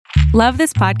Love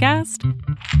this podcast?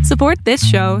 Support this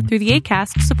show through the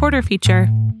Acast supporter feature.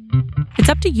 It's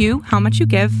up to you how much you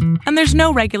give, and there's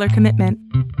no regular commitment.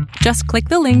 Just click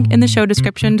the link in the show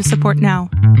description to support now.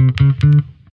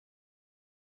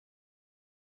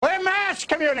 We're mass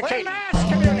communicating. We're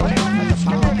mass communicating. We're mass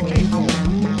communicating.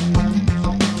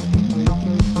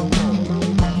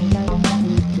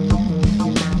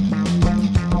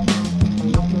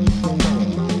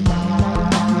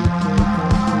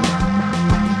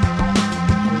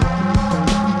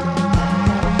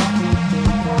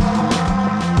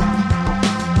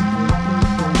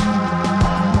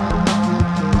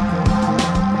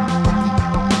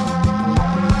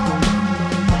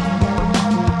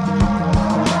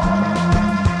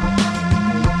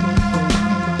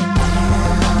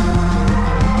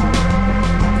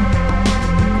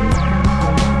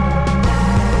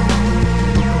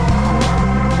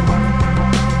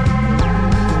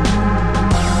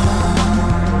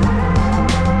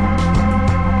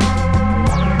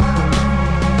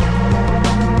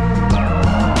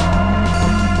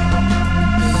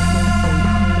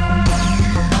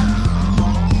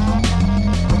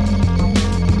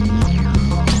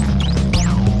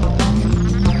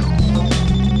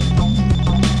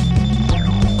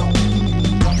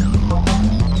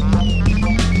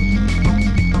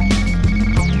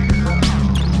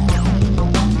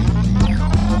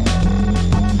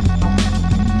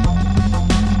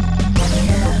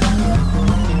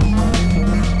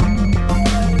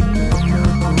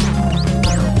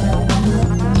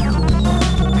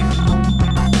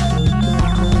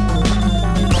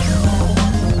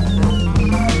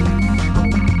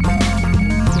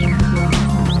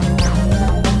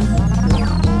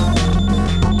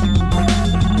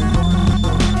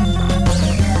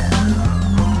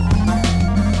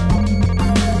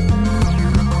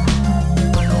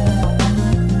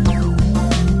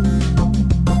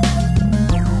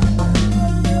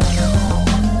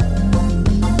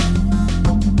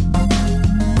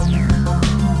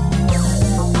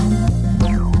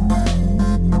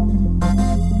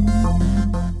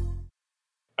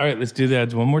 All right, let's do the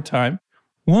ads one more time.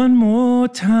 One more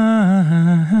time,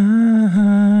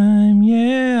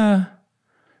 yeah.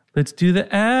 Let's do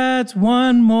the ads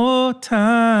one more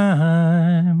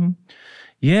time.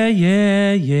 Yeah,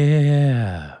 yeah,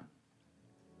 yeah.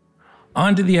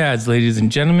 On to the ads, ladies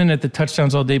and gentlemen. At the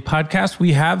Touchdowns All Day podcast,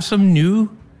 we have some new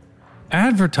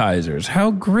advertisers. How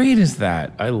great is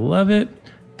that? I love it.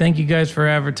 Thank you guys for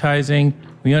advertising.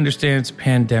 We understand it's a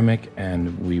pandemic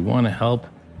and we want to help.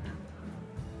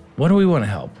 What do we want to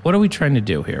help? What are we trying to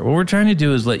do here? What we're trying to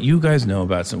do is let you guys know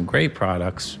about some great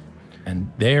products,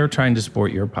 and they're trying to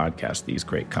support your podcast, these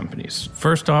great companies.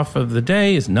 First off of the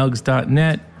day is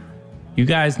Nugs.net. You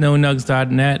guys know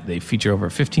Nugs.net. They feature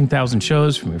over 15,000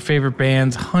 shows from your favorite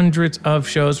bands, hundreds of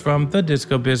shows from the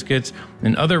Disco Biscuits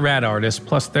and other rad artists.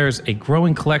 Plus, there's a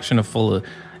growing collection of full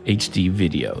HD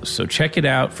videos. So check it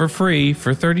out for free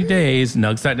for 30 days,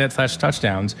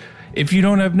 Nugs.net/touchdowns. If you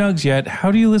don't have Nugs yet,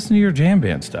 how do you listen to your jam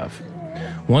band stuff?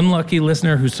 One lucky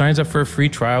listener who signs up for a free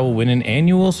trial will win an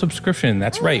annual subscription.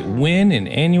 That's right, win an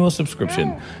annual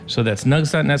subscription. So that's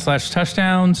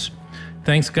Nugs.net/touchdowns.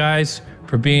 Thanks, guys,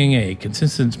 for being a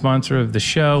consistent sponsor of the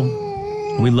show.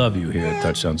 We love you here at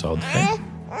Touchdowns All Day.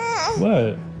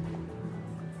 What?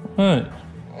 What?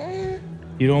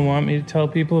 You don't want me to tell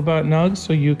people about Nugs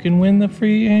so you can win the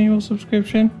free annual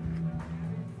subscription?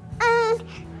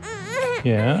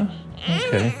 Yeah?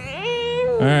 Okay.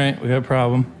 All right, we got a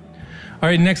problem. All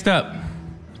right, next up.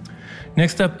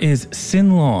 Next up is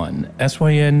Synlawn,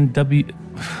 S-Y-N-W...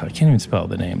 I can't even spell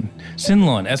the name.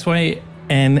 Synlawn, S-Y-N-L-A-W-N.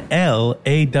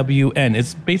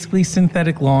 It's basically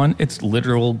synthetic lawn. It's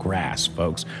literal grass,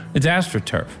 folks. It's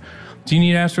AstroTurf. Do you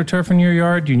need AstroTurf in your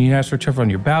yard? Do you need AstroTurf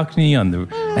on your balcony,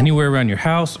 anywhere around your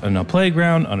house, on a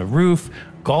playground, on a roof,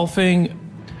 golfing?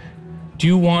 Do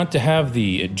you want to have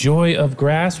the joy of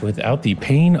grass without the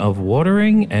pain of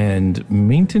watering and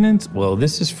maintenance? Well,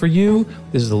 this is for you.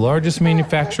 This is the largest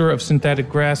manufacturer of synthetic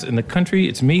grass in the country.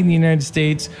 It's made in the United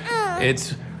States.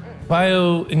 It's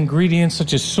bio ingredients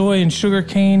such as soy and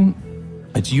sugarcane.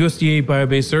 It's USDA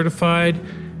bio-based certified,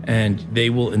 and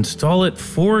they will install it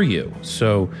for you.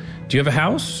 So do you have a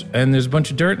house and there's a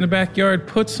bunch of dirt in the backyard?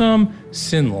 Put some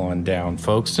Synlawn down,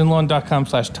 folks.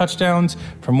 Synlawn.com/touchdowns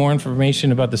for more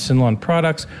information about the Synlawn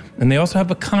products. And they also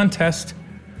have a contest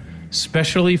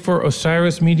specially for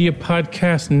Osiris Media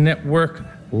Podcast Network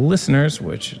listeners,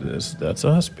 which that's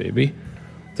us, baby.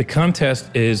 The contest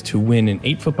is to win an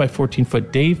 8-foot by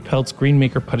 14-foot Dave Peltz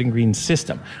Greenmaker putting green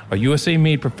system. Our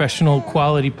USA-made professional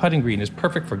quality putting green is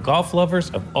perfect for golf lovers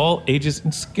of all ages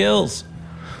and skills.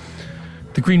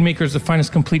 The Green Maker is the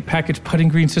finest complete package putting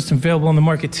green system available on the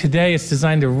market today. It's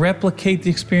designed to replicate the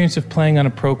experience of playing on a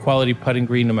pro-quality putting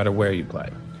green no matter where you play.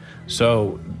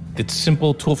 So it's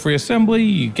simple tool-free assembly.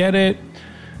 You get it.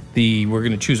 We're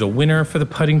going to choose a winner for the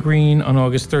putting green on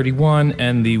August 31,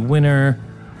 and the winner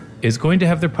is going to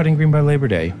have their putting green by Labor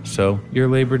Day. So your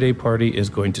Labor Day party is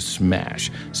going to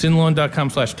smash.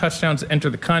 Sinlawn.com/touchdowns to enter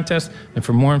the contest. And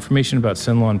for more information about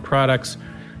Sinlawn products,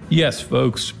 yes,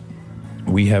 folks,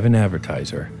 we have an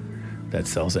advertiser that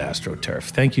sells AstroTurf.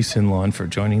 Thank you, Sinlawn, for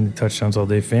joining the Touchdowns All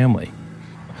Day family.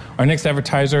 Our next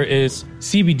advertiser is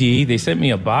CBD. They sent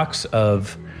me a box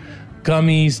of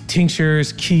gummies,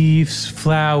 tinctures, keefs,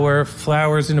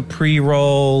 flowers in a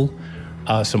pre-roll,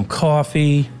 some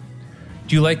coffee.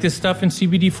 Do you like this stuff in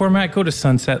CBD format? Go to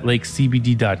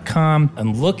sunsetlakecbd.com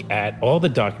and look at all the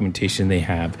documentation they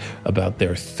have about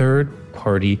their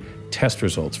third-party test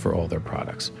results for all their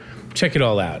products. Check it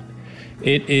all out.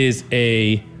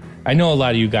 I know a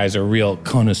lot of you guys are real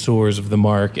connoisseurs of the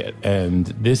market,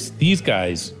 and these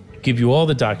guys give you all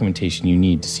the documentation you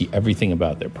need to see everything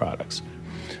about their products.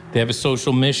 They have a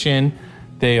social mission.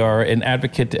 They are an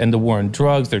advocate to end the war on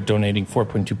drugs. They're donating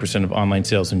 4.2% of online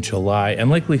sales in July and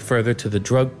likely further to the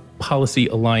Drug Policy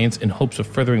Alliance in hopes of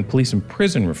furthering police and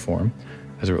prison reform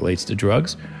as it relates to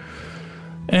drugs.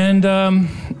 And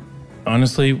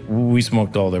honestly, we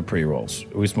smoked all their pre-rolls.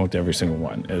 We smoked every single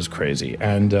one. It was crazy.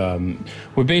 And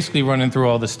we're basically running through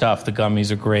all the stuff. The gummies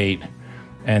are great,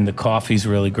 and the coffee's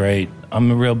really great.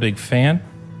 I'm a real big fan.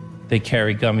 They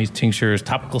carry gummies, tinctures,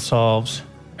 topical solves.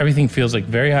 Everything feels like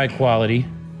very high quality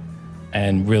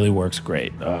and really works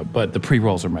great. But the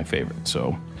pre-rolls are my favorite.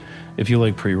 So if you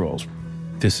like pre-rolls,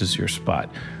 this is your spot.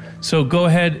 So go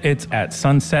ahead. It's at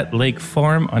Sunset Lake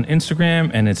Farm on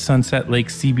Instagram, and it's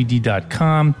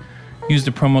sunsetlakecbd.com. Use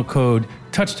the promo code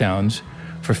Touchdowns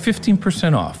for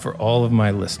 15% off for all of my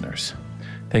listeners.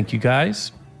 Thank you,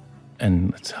 guys,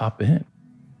 and let's hop in.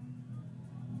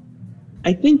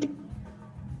 I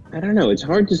don't know. It's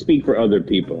hard to speak for other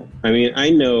people. I mean, I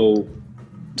know.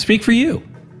 Speak for you.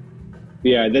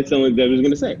 Yeah, that's the only that I was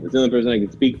going to say. That's the only person I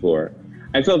can speak for.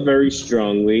 I felt very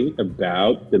strongly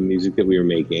about the music that we were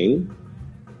making.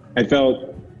 I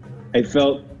felt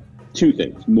two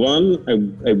things. One,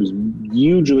 I was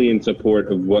hugely in support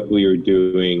of what we were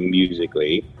doing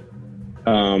musically,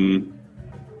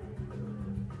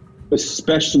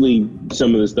 especially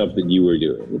some of the stuff that you were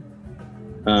doing.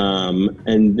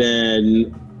 And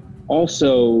then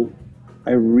also,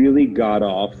 I really got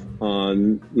off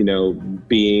on,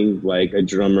 being like a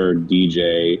drummer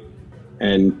DJ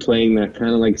and playing that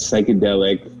kind of like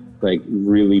psychedelic, like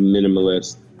really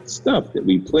minimalist stuff that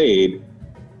we played.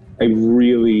 I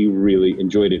really, really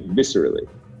enjoyed it viscerally.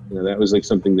 That was like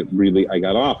something that really I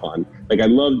got off on. Like I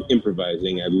loved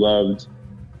improvising. I loved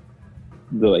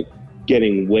the like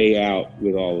getting way out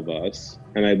with all of us.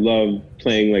 And I loved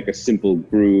playing like a simple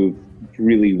groove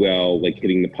really well, like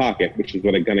hitting the pocket, which is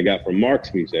what I kind of got from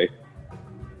Mark's music.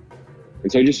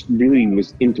 And so I just really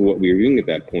was into what we were doing at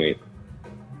that point.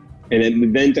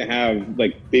 And then to have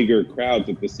like bigger crowds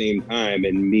at the same time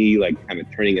and me like kind of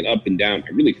turning it up and down,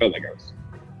 I really felt like I was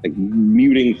like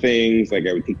muting things, like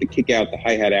I would take the kick out, the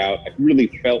hi-hat out. I really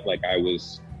felt like I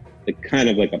was like kind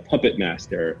of like a puppet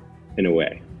master in a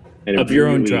way. And of your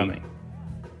own drumming?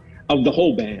 Of the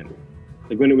whole band.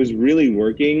 Like when it was really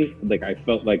working, like I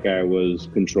felt like I was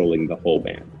controlling the whole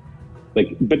band.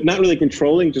 Like, but not really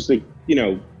controlling, just like,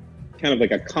 kind of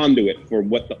like a conduit for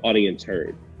what the audience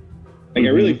heard. Like I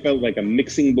really felt like a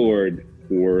mixing board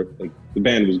for like the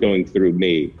band was going through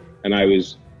me and I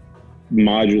was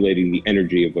modulating the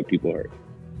energy of what people heard.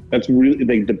 That's really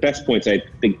like the best points. I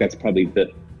think that's how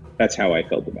I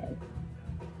felt about it.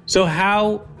 So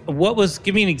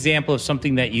give me an example of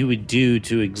something that you would do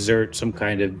to exert some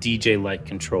kind of DJ-like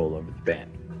control over the band.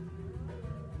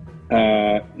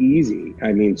 Easy.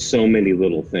 I mean, so many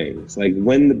little things. Like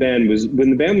when the band was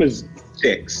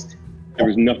fixed, there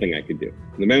was nothing I could do.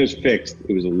 When the band was fixed,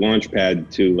 it was a launch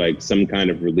pad to like some kind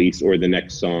of release or the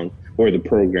next song or the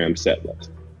program set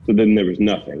list. So then there was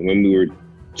nothing. When we were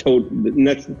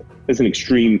that's an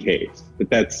extreme case, but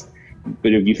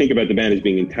if you think about the band as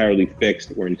being entirely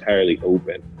fixed or entirely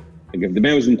open, like if the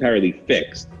band was entirely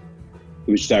fixed,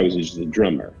 I was just a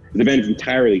drummer. If the band's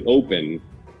entirely open,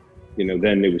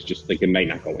 then it was just like it might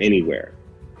not go anywhere.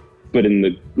 But in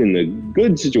the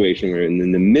good situation, where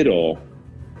in the middle,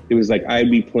 it was like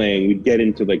we'd get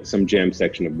into like some jam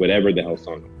section of whatever the hell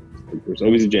song. There was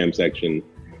always a jam section,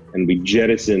 and we'd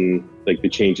jettison like the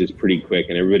changes pretty quick,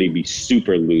 and everybody'd be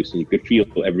super loose, and you could feel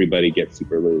everybody get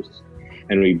super loose.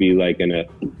 And we'd be like and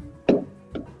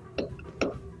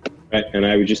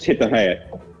I would just hit the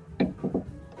hi-hat.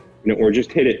 or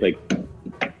just hit it like,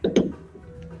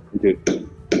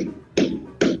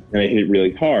 and I hit it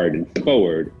really hard and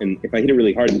forward. And if I hit it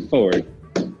really hard and forward,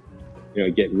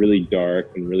 it'd get really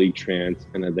dark and really trance,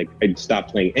 and I'd stop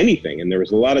playing anything. And there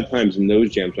was a lot of times in those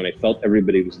jams when I felt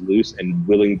everybody was loose and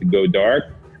willing to go dark,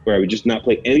 where I would just not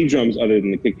play any drums other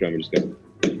than the kick drum and just go.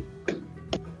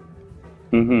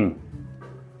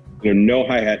 No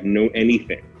hi-hat, no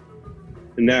anything.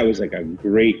 And that was like a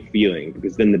great feeling,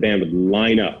 because then the band would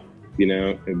line up,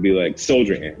 it'd be like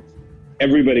soldier hands.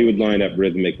 Everybody would line up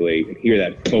rhythmically and hear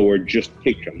that forward, just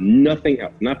kick drum, nothing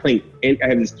else. Not playing. I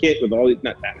had this kit with all these,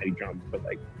 not that many drums, but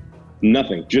like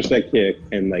nothing, just that kick,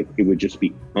 and like it would just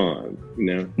be on,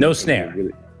 No snare.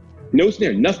 No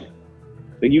snare, nothing.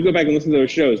 Like you go back and listen to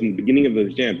those shows in the beginning of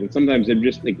those jams, and sometimes they're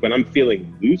just like when I'm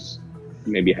feeling loose,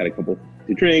 maybe I had a couple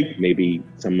to drink, maybe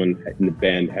someone in the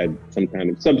band had some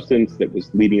kind of substance that was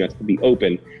leading us to be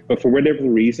open, but for whatever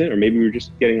reason, or maybe we were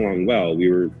just getting along well, we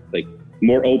were like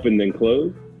more open than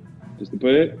closed, just to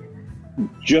put it.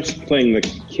 Just playing the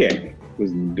kick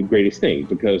was the greatest thing,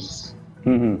 because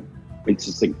it's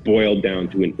just like boiled down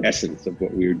to an essence of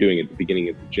what we were doing at the beginning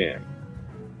of the jam.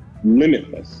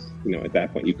 Limitless, at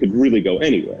that point. You could really go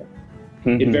anywhere.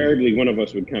 Invariably, one of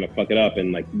us would kind of fuck it up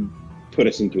and like put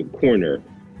us into a corner,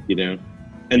 and then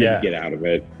we'd get out of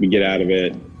it. We'd get out of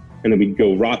it, and then we'd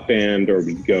go rock band, or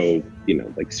we'd go,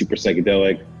 like super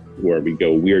psychedelic, or we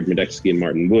go weird Medeski and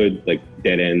Martin Wood, like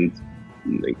Dead End,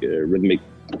 like rhythmic,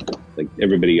 like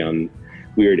everybody on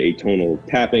weird atonal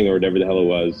tapping or whatever the hell it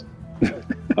was.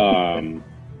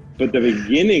 But the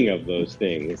beginning of those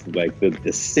things, like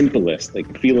the simplest,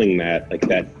 like feeling that, like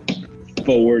that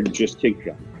forward just kick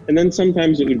drum. And then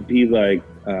sometimes it would be like,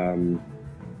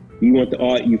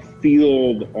 you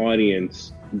feel the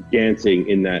audience dancing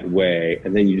in that way,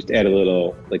 and then you just add a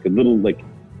little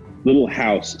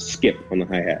house skip on the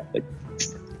hi-hat, like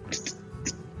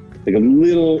a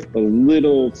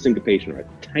little syncopation, right?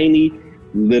 Tiny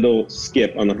little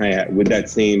skip on the hi-hat with that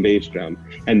same bass drum,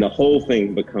 and the whole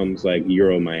thing becomes like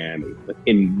Euro Miami, like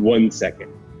in 1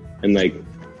 second. And like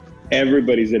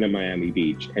everybody's in a Miami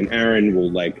Beach, and Aaron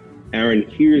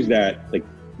hears that, like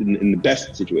in the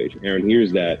best situation, Aaron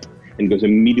hears that and goes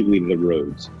immediately to the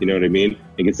Rhodes. You know what I mean?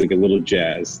 It gets like a little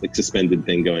jazz, like suspended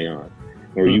thing going on.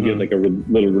 Or you get like a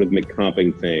little rhythmic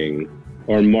comping thing,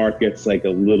 or Mark gets like a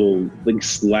little like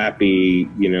slappy,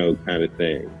 kind of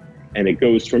thing, and it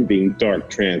goes from being dark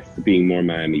trance to being more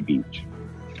Miami Beach.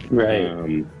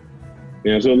 Right.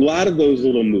 So a lot of those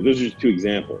little moves. Those are just two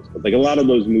examples, but like a lot of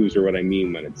those moves are what I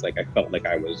mean when it's like I felt like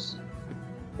I was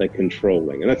like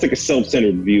controlling, and that's like a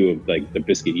self-centered view of like the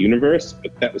Biscuit universe.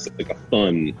 But that was like a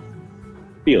fun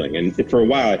feeling, and for a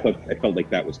while I felt like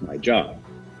that was my job.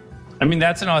 I mean,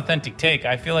 that's an authentic take.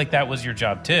 I feel like that was your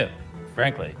job too,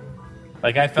 frankly.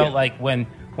 Like I felt like when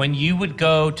you would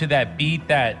go to that beat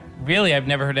that really I've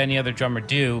never heard any other drummer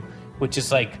do, which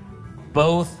is like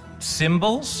both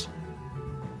cymbals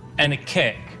and a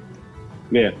kick.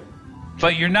 Yeah.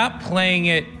 But you're not playing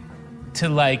it to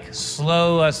like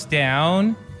slow us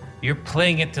down. You're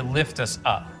playing it to lift us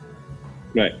up.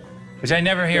 Right. Which I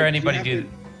never hear anybody do.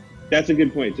 That's a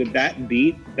good point. So that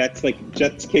beat, that's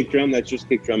kick drum, that's just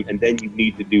kick drum, and then you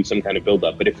need to do some kind of build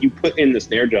up. But if you put in the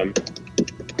snare drum,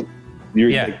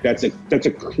 like, that's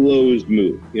a closed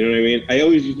move. You know what I mean? I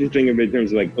always used to think of it in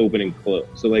terms of like open and close.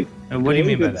 So like, and what do you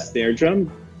mean by that? Snare drum.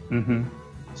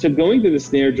 So going to the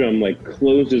snare drum like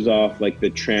closes off like the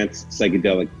trance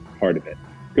psychedelic part of it.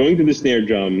 Going to the snare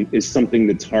drum is something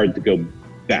that's hard to go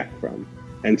back from.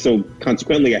 And so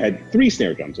consequently I had 3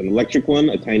 snare drums, an electric one,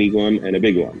 a tiny one, and a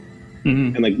big one.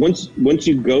 And like once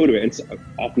you go to it, and so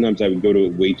oftentimes I would go to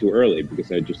it way too early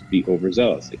because I'd just be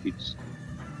overzealous. Like you just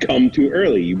come too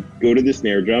early. You go to the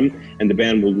snare drum and the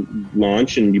band will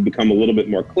launch and you become a little bit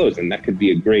more close, and that could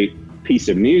be a great piece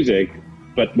of music.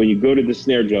 But when you go to the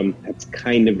snare drum, that's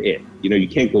kind of it. You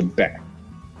can't go back.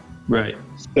 Right.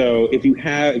 So if you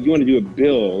want to do a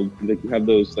build, like you have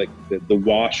those like the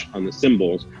wash on the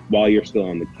cymbals while you're still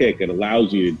on the kick, it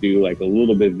allows you to do like a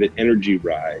little bit of an energy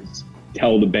rise,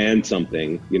 tell the band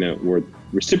something, or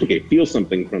reciprocate, feel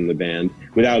something from the band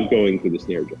without going through the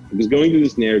snare drum. Because going through the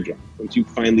snare drum, once you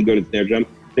finally go to the snare drum,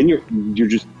 then you're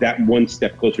just that one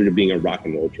step closer to being a rock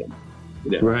and roll drum.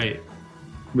 Right.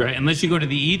 Unless you go to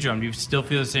the E drum, do you still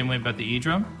feel the same way about the E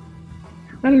drum?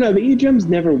 I don't know. The E drums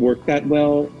never worked that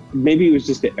well. Maybe it was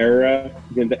just the era.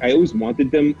 I always wanted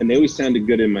them, and they always sounded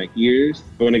good in my ears.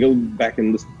 But when I go back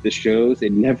and listen to the shows,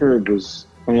 it never was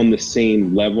on the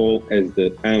same level as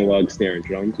the analog snare and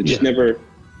drums. It just never.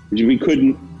 I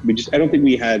don't think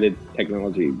we had the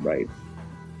technology right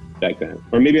back then,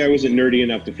 or maybe I wasn't nerdy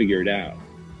enough to figure it out.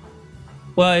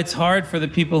 Well, it's hard for the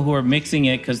people who are mixing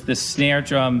it because the snare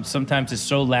drum sometimes is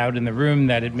so loud in the room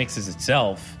that it mixes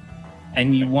itself.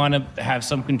 And you want to have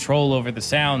some control over the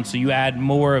sound, so you add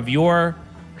more of your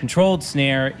controlled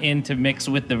snare in to mix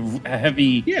with the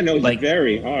heavy. Yeah, no, it's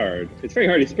very hard. It's very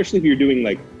hard, especially if you're doing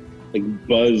like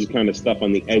buzz kind of stuff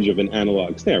on the edge of an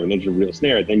analog snare, an edge of a real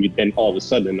snare. Then all of a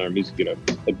sudden in our music,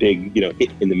 a big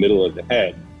hit in the middle of the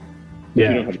head. If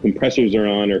you don't have compressors are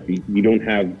on, or if you don't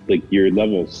have like your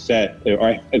level set,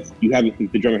 or if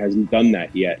the drummer hasn't done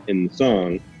that yet in the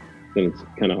song, then it's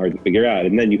kind of hard to figure out.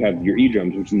 And then you have your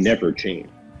E-drums, which never change.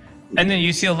 And then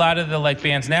you see a lot of the like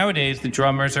bands nowadays, the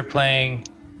drummers are playing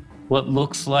what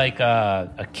looks like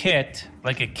a kit,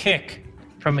 like a kick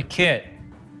from a kit,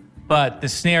 but the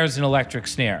snare is an electric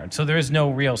snare. So there is no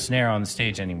real snare on the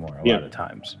stage anymore a lot of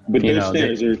times. But those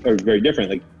snares are very different.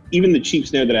 Like even the cheap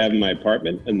snare that I have in my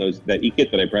apartment and that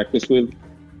E-kit that I practice with,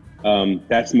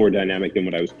 that's more dynamic than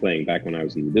what I was playing back when I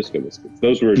was in the disco biscuits.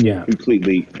 Those were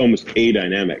completely almost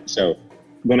adynamic. So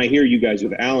when I hear you guys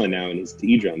with Alan now and his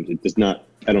E-drums, it does not.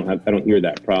 I don't hear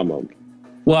that problem.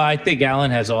 Well, I think Alan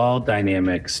has all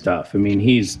dynamic stuff. I mean,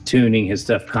 he's tuning his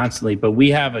stuff constantly, but we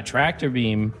have a tractor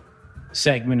beam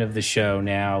segment of the show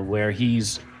now where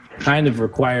he's kind of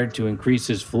required to increase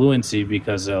his fluency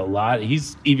because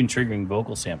he's even triggering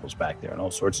vocal samples back there and all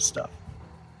sorts of stuff.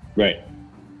 Right.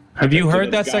 Have you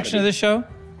heard that section of the show?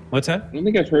 What's that? I don't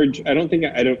think I've heard.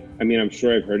 I mean, I'm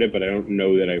sure I've heard it, but I don't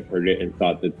know that I've heard it and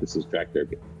thought that this is tractor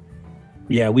beam.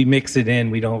 Yeah, we mix it in.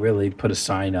 We don't really put a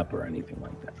sign up or anything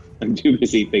like that. I'm too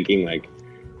busy thinking like,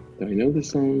 do I know this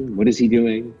song? What is he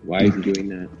doing? Why is he doing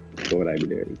that? What would I be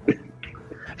doing?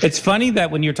 It's funny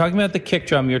that when you're talking about the kick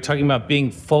drum, you're talking about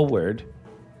being forward.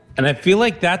 And I feel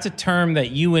like that's a term that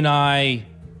you and I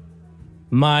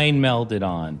mind melded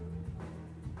on.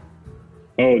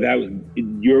 Oh, that was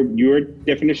your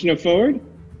definition of forward?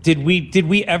 Did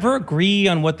we ever agree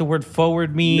on what the word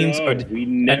forward means? No, we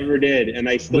never did, and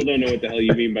I still don't know what the hell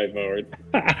you mean by forward.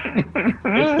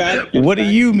 What do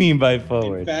you mean by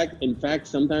forward? In fact,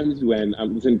 sometimes when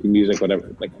I'm listening to music,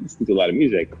 whatever, like I listen to a lot of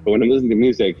music, but when I'm listening to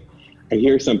music, I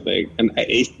hear something, and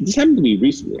this happened to me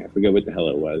recently. I forget what the hell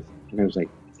it was, and I was like,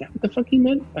 "Is that what the fuck he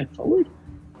meant by forward?"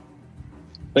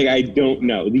 Like, I don't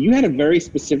know. You had a very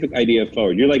specific idea of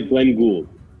forward. You're like Glenn Gould.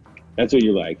 That's what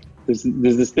you're like. There's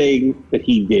this thing that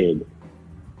he did.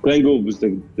 Glenn Gould was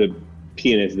the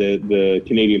pianist, the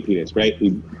Canadian pianist, right?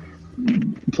 Who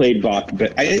played Bach.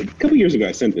 But a couple years ago,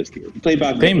 I sent this to you. He played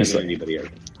Bach famously than anybody else.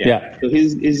 Yeah. So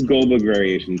his Goldberg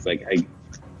variations, like I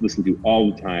listen to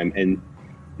all the time, and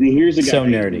here's a guy so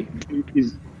nerdy.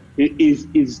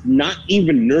 Is not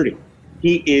even nerdy.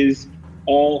 He is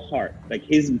all heart. Like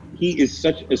he is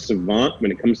such a savant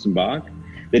when it comes to Bach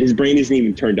that his brain isn't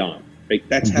even turned on. Like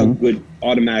that's how good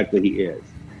automatically he is.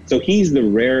 So he's the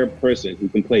rare person who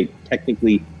can play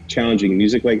technically challenging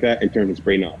music like that and turn his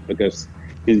brain off because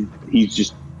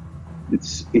he's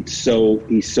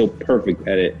so perfect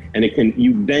at it, and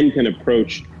you then can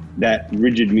approach that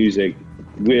rigid music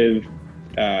with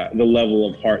the level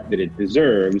of heart that it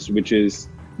deserves, which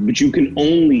you can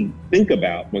only think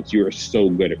about once you are so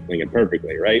good at playing it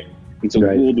perfectly, right? And so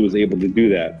Gould was able to do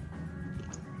that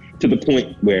to the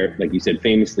point where, like you said,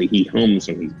 famously, he hums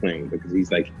when he's playing because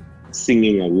he's like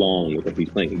singing along with what he's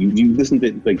playing. You listen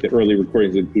to like the early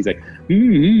recordings, he's like,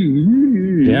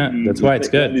 yeah, that's why it's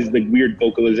good. This like weird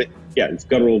vocalization. Yeah, it's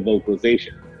guttural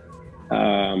vocalization.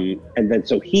 And then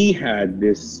so he had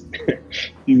this,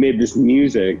 he made this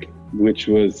music, which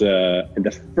was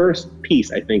the first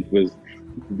piece, I think, was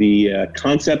the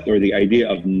concept or the idea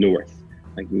of north,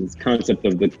 like this concept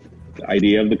of the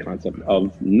idea of the concept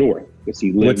of north. Because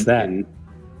he lived What's that?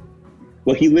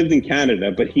 He lived in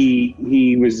Canada, but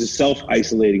he was a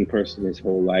self-isolating person his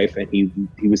whole life, and he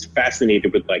was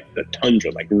fascinated with like the tundra,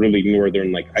 like really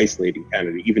northern, like isolating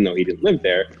Canada, even though he didn't live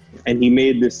there. And he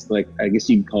made this, like, I guess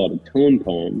you'd call it a tone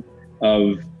poem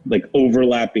of like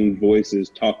overlapping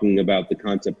voices talking about the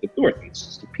concept of north. It's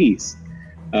just a piece.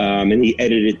 And he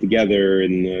edited it together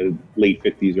in the late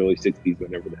 50s, early 60s,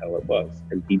 whenever the hell it was.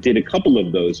 And he did a couple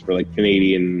of those for like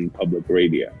Canadian public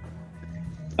radio.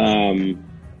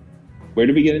 Where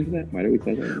did we get into that? Why did we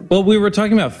say that? Well, we were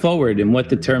talking about forward and what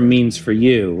the term means for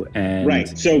you. And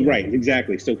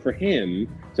Exactly. So for him,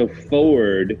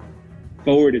 forward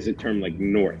is a term like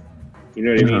north. You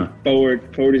know what I mean?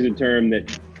 Forward is a term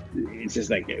that it's just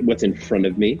like what's in front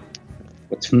of me,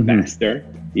 what's faster.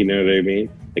 You know what I mean?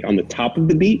 Like on the top of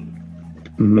the beat,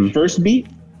 the first beat.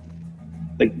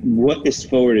 Like what is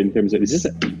forward in terms of, is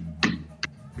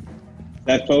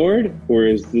that forward, or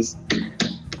is this?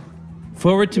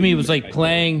 Forward to me was like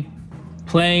playing.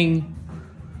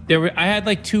 I had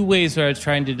like two ways where I was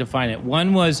trying to define it.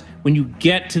 One was when you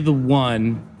get to the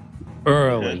one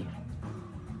early.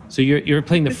 So you're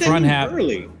playing the front half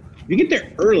early. If you get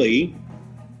there early,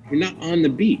 you're not on the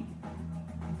beat.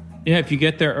 Yeah, if you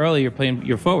get there early,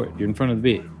 you're forward. You're in front of the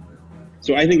beat.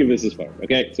 So I think of this as forward,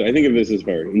 okay? So I think of this as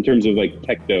forward in terms of like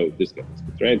techno disco,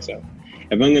 right? So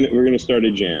if we're gonna start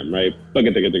a jam, right?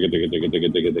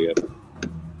 The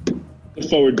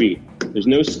forward beat. There's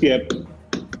no skip.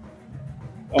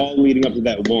 All leading up to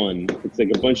that one. It's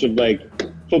like a bunch of like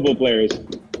football players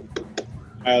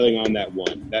piling on that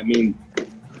one. That means,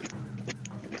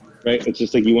 right? It's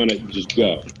just like you want to just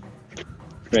go,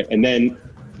 right? And then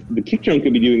the kick drum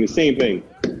could be doing the same thing.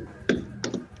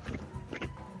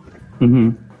 Mm-hmm.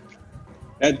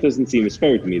 That doesn't seem as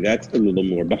forward to me. That's a little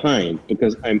more behind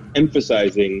because I'm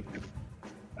emphasizing,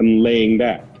 I'm laying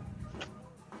back.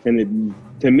 And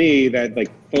to me, that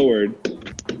like forward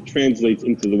translates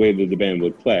into the way that the band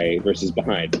would play versus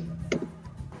behind.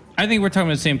 I think we're talking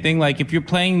about the same thing. Like if you're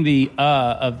playing the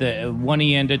of the one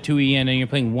E and a two E and you're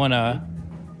playing one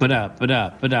ba-da,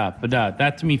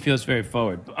 that to me feels very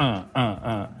forward.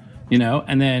 You know,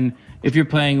 and then if you're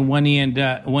playing one E and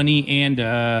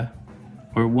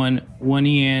or one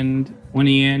E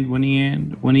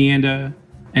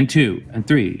and two and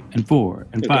three and four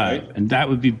and five, and that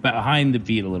would be behind the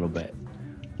beat a little bit.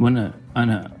 But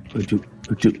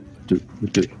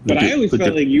I always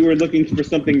felt like you were looking for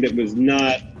something that was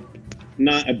not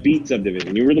a beat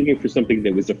subdivision. You were looking for something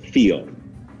that was a feel.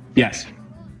 Yes,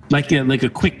 like a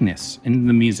quickness in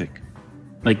the music.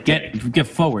 Like get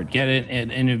forward, get it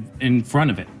in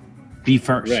front of it. Be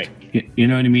first. Right. You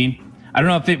know what I mean? I don't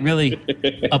know if it really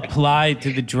applied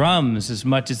to the drums as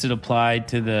much as it applied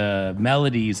to the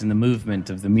melodies and the movement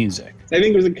of the music. I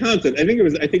think it was a concept. I think it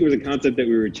was a concept that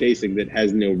we were chasing that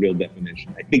has no real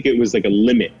definition. I think it was like a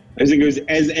limit. I think it was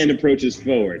as N approaches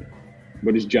forward.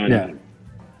 What does Johnny mean?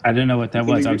 I don't know what that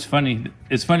was. It's funny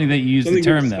that you used the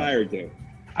term though.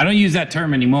 I don't use that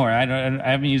term anymore. I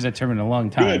haven't used that term in a long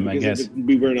time. I guess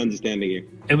we weren't understanding you.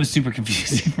 It was super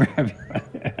confusing for everyone.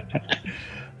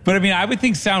 But I mean, I would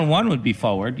think sound one would be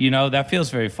forward. You know, that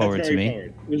feels very forward to me.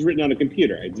 Forward. It was written on a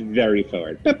computer. It's very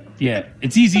forward. Yeah,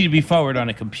 it's easy to be forward on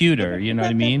a computer. You know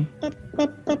what I mean?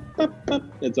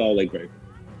 It's all like very.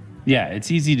 Yeah,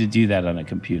 it's easy to do that on a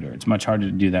computer. It's much harder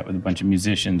to do that with a bunch of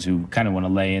musicians who kind of want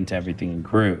to lay into everything and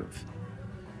groove.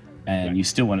 And you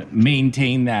still want to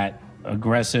maintain that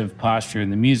aggressive posture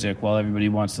in the music while everybody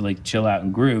wants to like chill out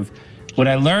and groove. What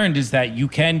I learned is that you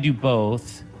can do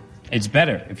both. It's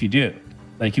better if you do.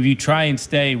 Like if you try and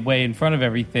stay way in front of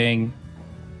everything,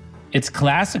 it's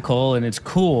classical and it's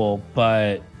cool,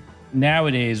 but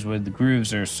nowadays where the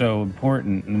grooves are so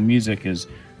important and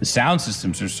the sound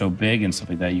systems are so big and stuff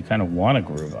like that, you kind of want to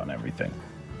groove on everything.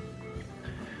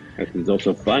 It's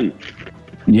also fun.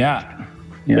 Yeah.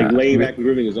 Like laying back and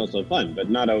grooving is also fun,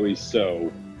 but not always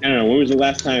so. I don't know, when was the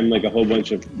last time like a whole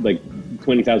bunch of like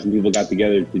 20,000 people got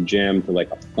together to jam to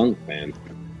like a funk band?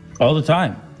 All the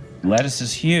time. Lettuce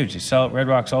is huge. They sell at Red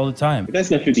Rocks all the time. But that's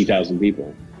not 50,000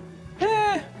 people.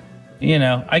 You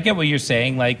know, I get what you're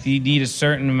saying. Like, you need a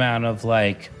certain amount of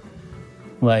I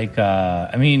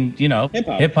mean, you know,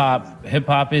 hip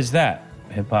hop is that.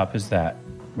 Hip hop is that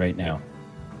right now.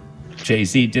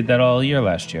 Jay-Z did that all year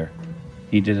last year.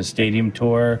 He did a stadium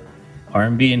tour,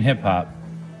 R&B and hip hop.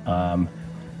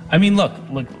 I mean, look,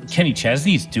 Kenny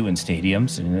Chesney's doing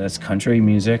stadiums, and that's country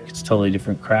music. It's a totally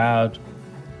different crowd.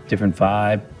 Different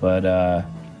vibe, but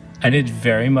and it's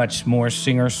very much more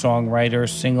singer-songwriter,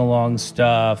 sing-along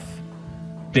stuff,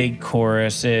 big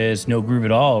choruses, no groove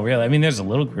at all, really. I mean, there's a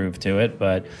little groove to it,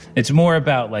 but it's more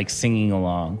about like singing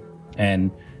along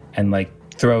and like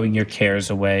throwing your cares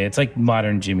away. It's like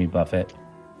modern Jimmy Buffett.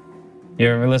 You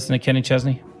ever listen to Kenny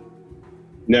Chesney?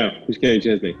 No, who's Kenny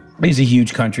Chesney? He's a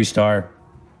huge country star.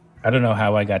 I don't know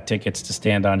how I got tickets to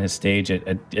stand on his stage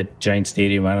at Giant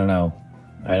Stadium. I don't know.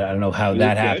 I don't know how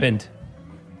that happened.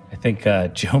 I think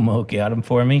Joe Mo got them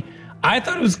for me. I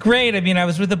thought it was great. I mean, I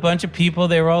was with a bunch of people.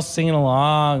 They were all singing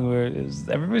along.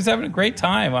 Everybody's having a great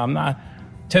time. I'm not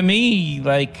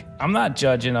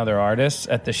judging other artists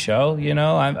at the show. You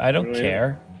know, I don't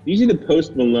care. Did you see the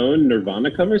Post Malone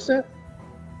Nirvana cover set?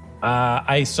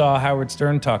 I saw Howard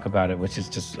Stern talk about it, which is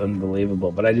just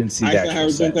unbelievable. But I didn't see that. I saw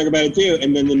Howard Stern talk about it too,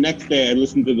 and then the next day I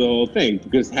listened to the whole thing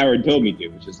because Howard told me to,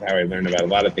 which is how I learned about a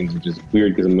lot of things, which is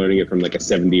weird because I'm learning it from like a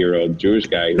 70-year-old Jewish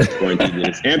guy who's quarantined in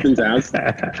his Hamptons house.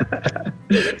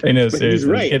 I know, seriously. He's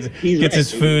right. Gets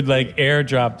his food like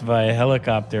airdropped by a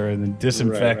helicopter and then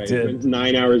disinfected. Right.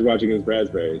 9 hours watching his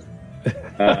raspberries.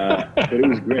 But it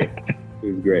was great.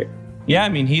 It was great. Yeah, I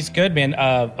mean, he's good, man.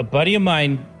 A buddy of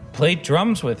mine played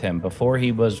drums with him before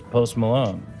he was Post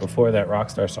Malone, before that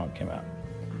Rockstar song came out.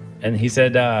 And he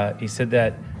said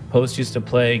that Post used to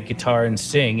play guitar and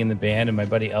sing in the band, and my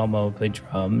buddy Elmo played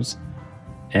drums.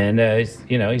 And,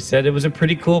 he said it was a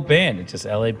pretty cool band. It's just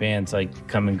LA bands like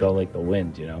come and go like the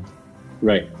wind,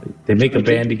 Right. They make a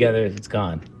band together, it's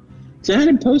gone. So how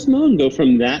did Post Malone go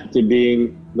from that to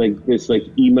being like this like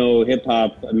emo hip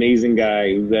hop amazing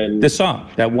guy who then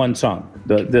That one song,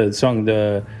 the song,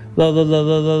 the la la la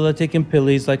la la la, taking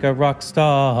pillies like a rock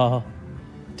star,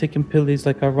 taking pillies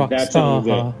like a rock star.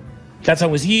 That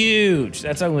song was huge.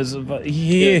 That song was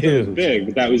huge. Yeah, it was big,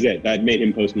 but that was it. That made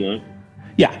him Post Malone.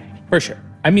 Yeah, for sure.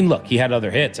 I mean, look, he had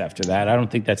other hits after that. I don't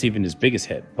think that's even his biggest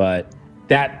hit, but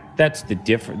that's the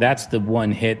different. That's the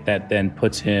one hit that then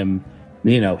puts him.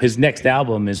 His next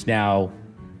album is now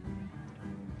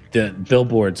the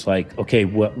Billboard's like, okay,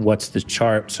 what's the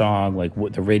chart song? Like,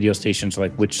 what the radio stations are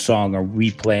like, which song are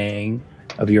we playing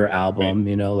of your album?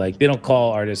 Right. Like they don't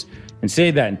call artists and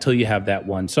say that until you have that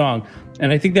one song.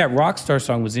 And I think that Rockstar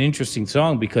song was an interesting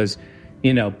song because,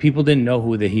 people didn't know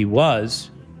who he was,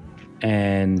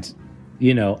 and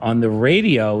on the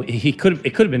radio, it could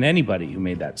have been anybody who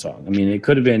made that song. I mean, it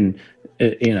could have been.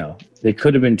 It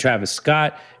could have been Travis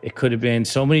Scott. It could have been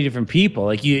so many different people.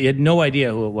 Like you had no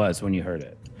idea who it was when you heard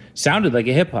it. Sounded like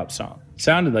a hip hop song.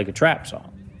 Sounded like a trap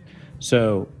song.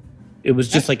 So it was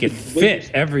just like it fit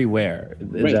everywhere.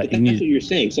 Right, that's what you're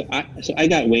saying. So I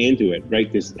got way into it.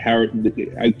 Right, this Howard.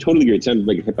 I totally agree. It sounded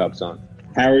like a hip hop song.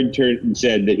 Howard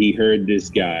said that he heard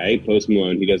this guy Post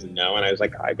Malone. He doesn't know, and I was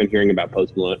like, I've been hearing about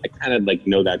Post Malone. I kind of like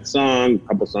know that song, a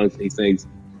couple songs that he sings.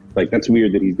 Like, that's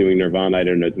weird that he's doing Nirvana. I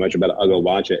don't know too much about it. I'll go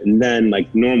watch it. And then,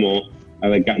 like normal,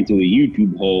 I got into a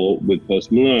YouTube hole with Post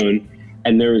Malone.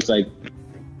 And there was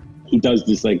he does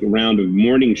this round of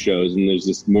morning shows. And there's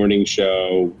this morning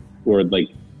show or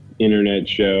internet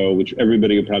show, which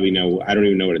everybody will probably know. I don't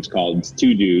even know what it's called. It's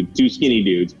two skinny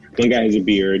dudes. One guy has a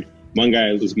beard. One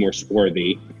guy is more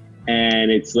swarthy. And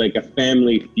it's like a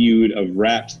family feud of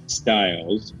rap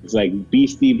styles. It's like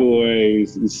Beastie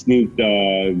Boys, Snoop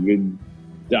Dogg,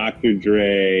 Dr.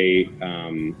 Dre,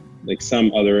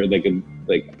 some other, I don't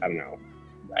know.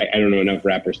 I don't know enough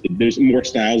rappers. There's more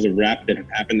styles of rap that have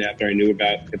happened after I knew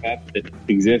about hip-hop that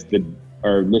exist that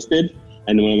are listed,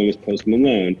 and one of them is Post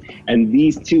Malone. And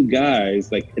these two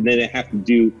guys, and then they have to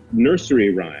do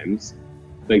nursery rhymes,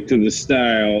 to the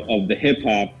style of the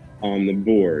hip-hop on the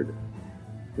board,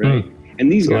 right?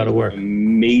 And these guys are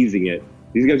amazing at it.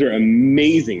 These guys are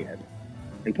amazing at it.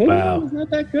 And Post Malone was not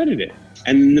that good at it.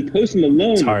 And the Post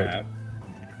Malone rap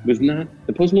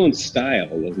the Post Malone style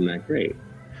wasn't that great.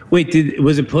 Wait,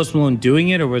 was it Post Malone doing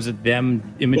it, or was it them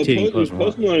imitating Post Malone?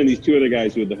 Post Malone and these two other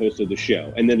guys who were the hosts of the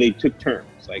show, and then they took turns.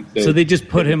 So they just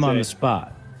put him on the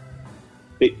spot.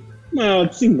 It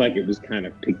seemed like it was kind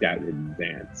of picked out in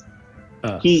advance.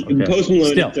 Post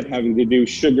Malone ends up having to do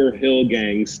Sugar Hill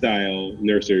Gang style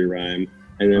nursery rhyme,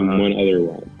 and then one other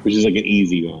one, which is an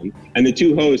easy one. And the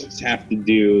two hosts have to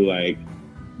do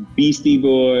Beastie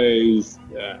Boys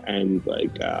and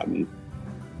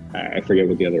I forget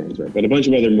what the other ones were, but a bunch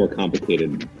of other more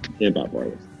complicated hip hop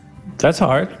artists. That's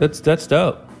hard. That's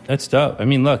dope. That's dope. I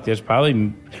mean, look, there's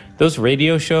probably those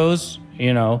radio shows.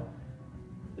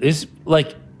 There's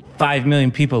 5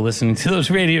 million people listening to those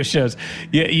radio shows.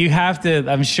 You have to.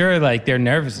 I'm sure they're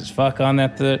nervous as fuck on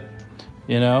that.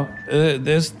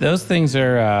 Those things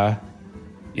are.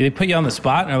 They put you on the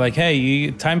spot and they're like,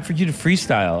 "Hey, time for you to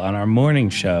freestyle on our morning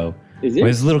show."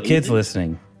 There's little kids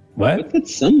listening. What? What's that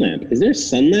sun lamp? Is there a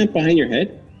sun lamp behind your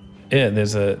head? Yeah,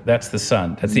 that's the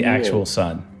sun. That's the actual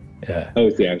sun. Yeah. Oh,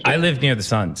 it's the actual. I live near the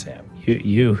sun, Sam.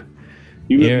 You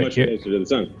live much closer to the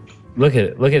sun. Look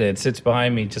at it. It sits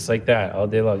behind me just like that all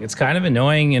day long. It's kind of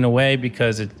annoying in a way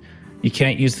because you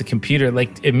can't use the computer.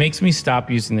 It makes me stop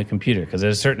using the computer because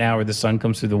at a certain hour the sun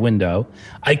comes through the window.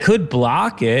 I could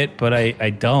block it, but I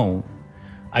don't.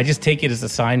 I just take it as a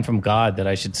sign from God that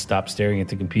I should stop staring at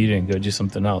the computer and go do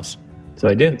something else. So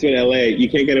I do. It's in LA. You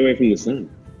can't get away from the sun.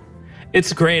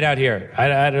 It's great out here.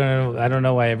 I don't know. I don't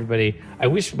know why everybody. I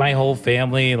wish my whole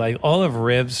family, all of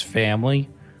Riv's family,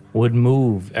 would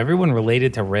move. Everyone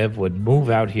related to Riv would move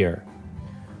out here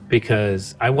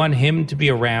because I want him to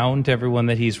be around everyone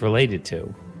that he's related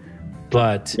to.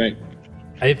 But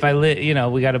if I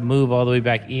we got to move all the way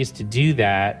back east to do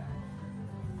that.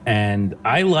 And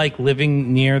I like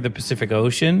living near the Pacific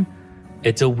Ocean.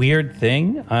 It's a weird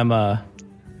thing. I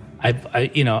did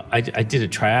a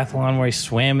triathlon where I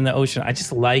swam in the ocean. I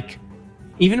just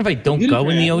even if I don't go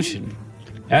in the ocean.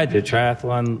 I did a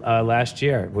triathlon last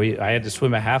year where I had to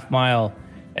swim a half mile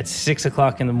at 6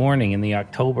 o'clock in the morning in the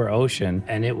October Ocean,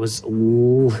 and it was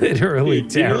literally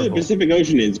Dude, you know terrible. the Pacific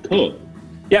Ocean is cold.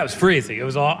 Yeah, it was freezing. It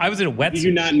was all. I was in a wetsuit. Did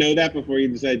you not know that before you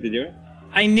decided to do it?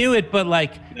 I knew it, but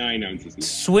like No, I know.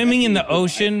 swimming in the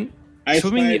ocean. I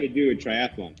swimming. aspire to do a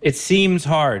triathlon. It seems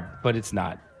hard, but it's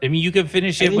not. I mean, you can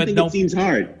finish I it don't with think no. it seems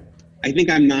hard. I think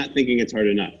I'm not thinking it's hard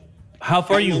enough. How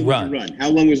far you run? How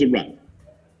long was the run?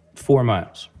 4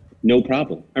 miles. No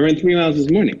problem. I ran 3 miles this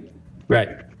morning.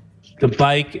 Right. The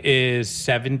bike is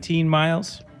 17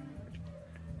 miles,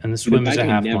 and the swim is a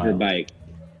half never mile. bike.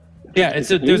 Yeah,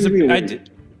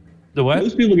 the what?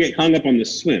 Most people get hung up on the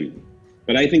swim,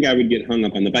 but I think I would get hung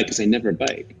up on the bike because I never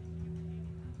bike.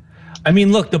 I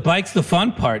mean, look, the bike's the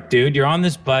fun part, dude. You're on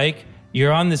this bike.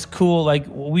 You're on this cool, like,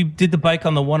 we did the bike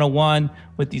on the 101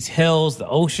 with these hills, the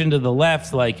ocean to the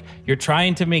left. Like, you're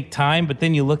trying to make time, but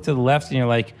then you look to the left and you're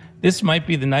like, this might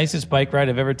be the nicest bike ride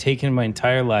I've ever taken in my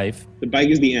entire life. The bike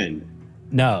is the end.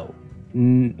 No.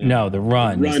 No, the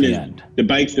run is the end. The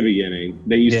bike's the beginning.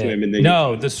 Then you swim and then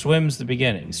No, the swim's the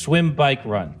beginning. Swim, bike,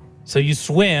 run. So you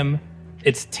swim,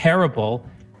 it's terrible.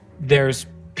 There's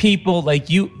people like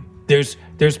you, there's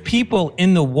people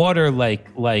in the water like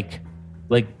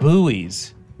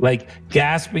buoys, like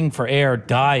gasping for air,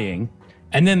 dying.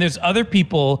 And then there's other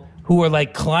people who are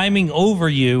like climbing over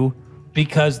you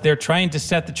because they're trying to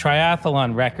set the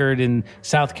triathlon record in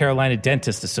South Carolina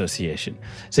Dentist Association.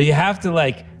 So you have to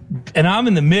like, and I'm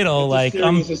in the middle, like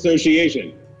I'm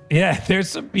association. Yeah, there's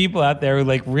some people out there who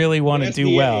like really want to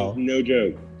do well. No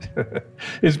joke.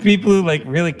 There's people who like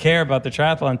really care about the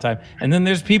triathlon time. And then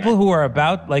there's people who are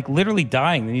about like literally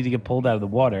dying. They need to get pulled out of the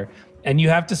water. And you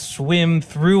have to swim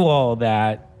through all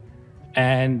that.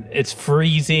 And it's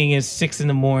freezing. It's 6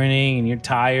 a.m. and you're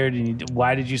tired. And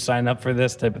why did you sign up for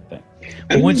this type of thing?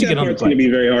 But once you get on the bike, it's going to be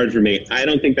very hard for me. I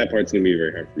don't think that part's going to be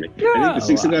very hard for me. No, I think the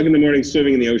 6 o'clock in the morning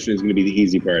swimming in the ocean is going to be the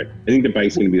easy part. I think the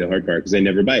bike's going to be the hard part because I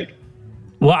never bike.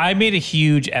 Well, I made a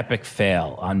huge epic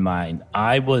fail on mine.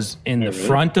 I was in the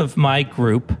front of my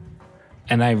group,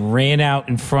 and I ran out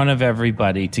in front of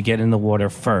everybody to get in the water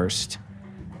first.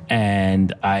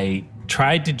 And I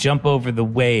tried to jump over the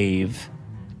wave,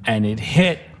 and it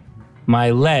hit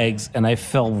my legs, and I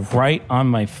fell right on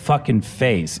my fucking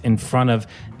face in front of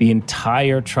the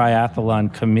entire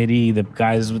triathlon committee, the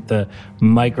guys with the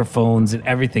microphones and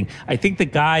everything. I think the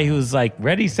guy who's like,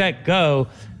 ready, set, go,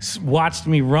 watched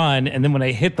me run, and then when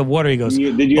I hit the water, he goes,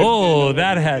 oh,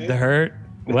 that had to hurt.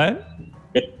 What?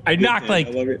 I knocked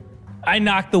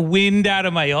the wind out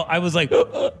of my, I was like,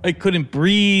 I couldn't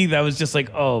breathe. I was just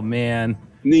like, oh, man.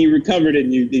 And then you recovered it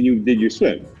and you did your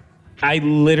swim. I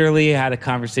literally had a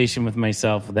conversation with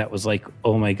myself that was like,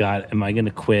 oh my God, am I going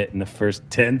to quit in the first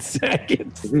 10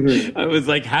 seconds? I was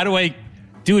like, how do I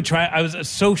do a try? I was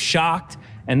so shocked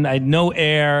and I had no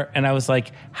air. And I was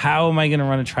like, how am I going to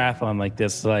run a triathlon like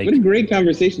this? Like, what a great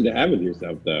conversation to have with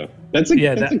yourself, though. That's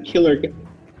a killer.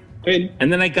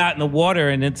 And then I got in the water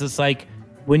and it's just like,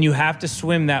 when you have to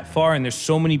swim that far and there's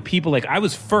so many people, like I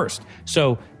was first.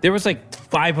 So there was like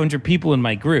 500 people in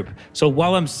my group. So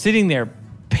while I'm sitting there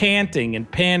panting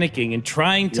and panicking and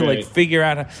trying to like figure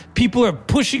out how people are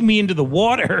pushing me into the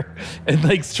water and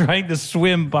like trying to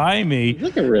swim by me.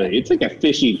 It's like a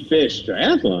fishy fish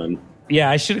triathlon. Yeah,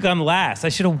 I should have gone last. I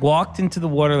should have walked into the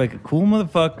water like a cool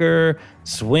motherfucker,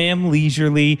 swam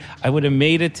leisurely. I would have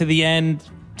made it to the end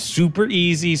super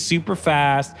easy, super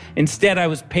fast. Instead, I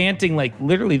was panting like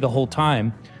literally the whole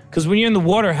time. Because when you're in the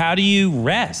water, how do you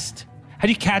rest? How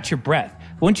do you catch your breath?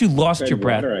 Once you lost your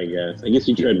breath. I guess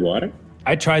you tread water.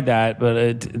 I tried that, but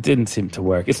it didn't seem to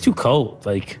work. It's too cold.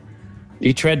 Like,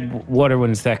 you tread water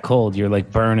when it's that cold, you're like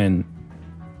burning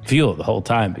fuel the whole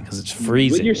time because it's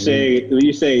freezing. What you're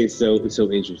saying is so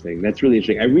interesting. That's really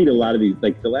interesting. I read a lot of these.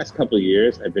 Like the last couple of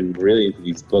years, I've been really into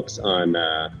these books on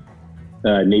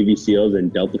Navy SEALs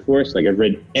and Delta Force. Like I've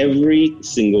read every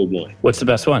single one. What's the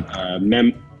best one?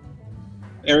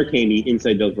 Eric Haney,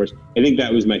 Inside Delta Force. I think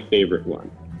that was my favorite one.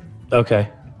 Okay.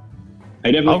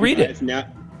 I'll read it now.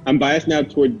 I'm biased now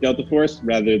toward Delta Force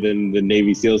rather than the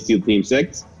Navy SEALs, SEAL Team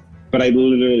 6, but I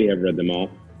literally have read them all.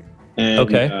 And,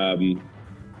 okay.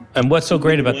 And what's so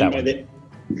great about that one?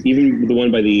 Even the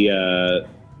one by the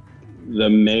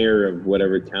mayor of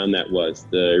whatever town that was,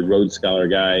 the Rhodes Scholar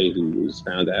guy who was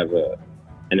found to have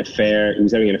an affair. He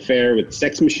was having an affair with a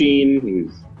sex machine. He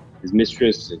was his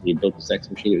mistress, and he built a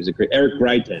sex machine. It was Eric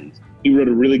Greitens. He wrote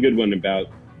a really good one about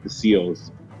the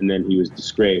SEALs, and then he was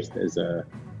disgraced as a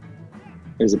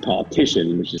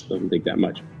politician, which just doesn't take that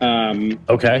much.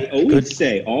 Okay. I always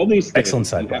say all these things. Excellent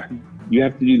sidebar. You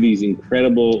have to do these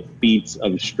incredible feats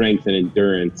of strength and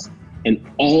endurance, and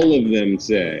all of them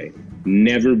say,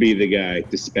 never be the guy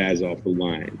to spaz off the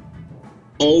line.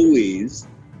 always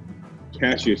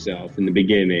catch yourself in the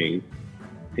beginning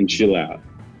and chill out.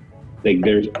 Like,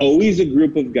 there's always a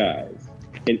group of guys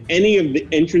in any of the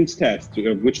entrance tests,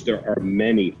 of which there are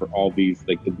many for all these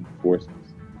like the forces.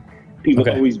 People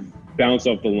always bounce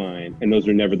off the line, and those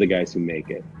are never the guys who make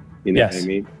it. You know what I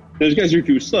mean? Those guys are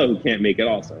too slow who can't make it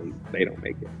also, and they don't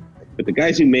make it. But the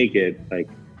guys who make it, like,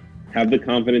 have the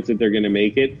confidence that they're going to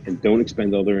make it and don't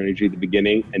expend all their energy at the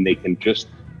beginning, and they can just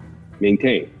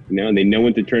maintain, you know, and they know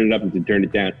when to turn it up and to turn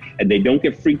it down, and they don't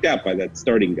get freaked out by that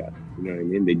starting gun. You know what I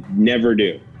mean? They never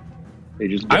do. They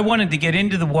just I wanted to get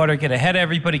into the water, get ahead of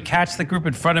everybody, catch the group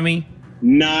in front of me.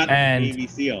 Not Navy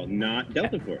SEAL, not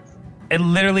Delta Force. It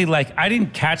literally, like, I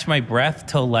didn't catch my breath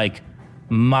till like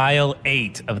mile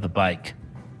 8 of the bike.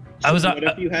 So what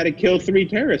if you had to kill 3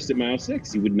 terrorists at mile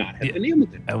 6? You would not have been able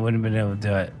to. I wouldn't have been able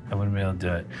to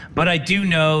do it. But I do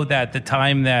know that the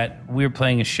time that we were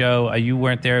playing a show, you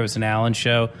weren't there, it was an Allen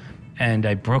show, and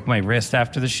I broke my wrist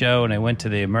after the show, and I went to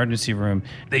the emergency room.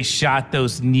 They shot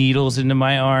those needles into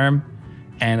my arm,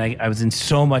 and I was in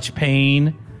so much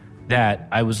pain that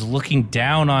I was looking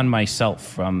down on myself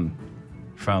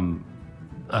from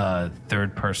a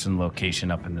third-person location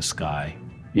up in the sky.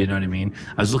 You know what I mean?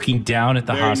 I was looking down at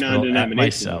the hospital at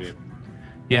myself.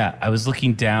 Yeah, I was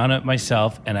looking down at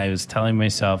myself, and I was telling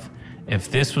myself,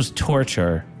 if this was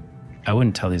torture, I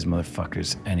wouldn't tell these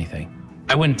motherfuckers anything.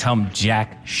 I wouldn't tell them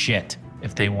jack shit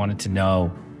if they wanted to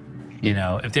know. You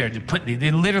know, if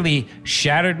they literally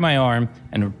shattered my arm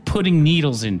and were putting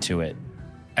needles into it.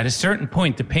 At a certain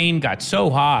point, the pain got so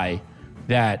high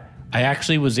that I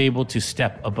actually was able to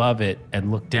step above it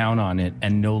and look down on it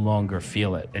and no longer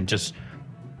feel it, and just.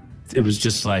 It was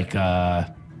just like,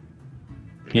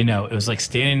 you know, it was like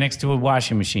standing next to a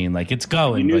washing machine. Like, it's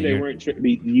going. You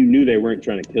knew they weren't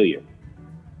trying to kill you.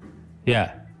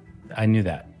 Yeah, I knew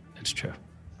that. It's true.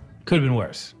 Could have been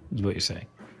worse, is what you're saying.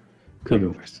 Could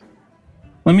have been worse.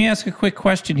 Let me ask a quick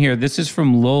question here. This is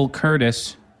from Lowell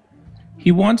Curtis.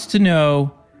 He wants to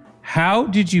know, how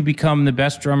did you become the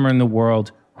best drummer in the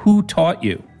world? Who taught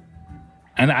you?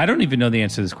 And I don't even know the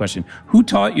answer to this question. Who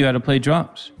taught you how to play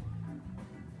drums?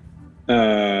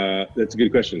 That's a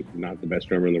good question. Not the best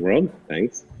drummer in the world,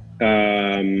 thanks.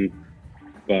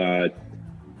 But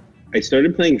I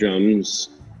started playing drums.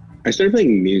 I started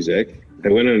playing music. I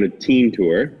went on a teen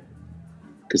tour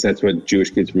because that's what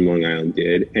Jewish kids from Long Island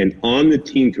did. And on the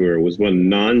teen tour was one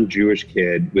non-Jewish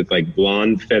kid with like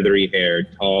blonde, feathery hair,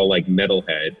 tall, like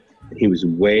metalhead. And he was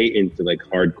way into like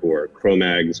hardcore,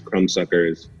 Cro-Mags,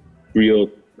 Crumbsuckers, real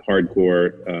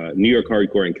hardcore, New York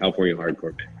hardcore and California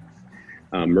hardcore bands.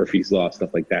 Murphy's Law,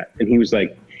 stuff like that. And he was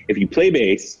like, if you play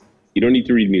bass, you don't need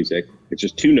to read music. It's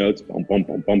just 2 notes, bump, bump,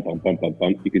 bump, bump, bump, bump, bump,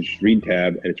 bump. You can just read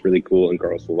tab, and it's really cool, and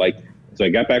girls will like it. So I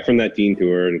got back from that teen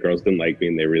tour, and girls didn't like me,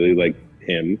 and they really liked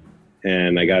him.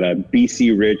 And I got a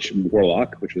BC Rich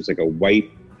Warlock, which was like a white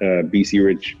BC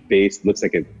Rich bass. Looks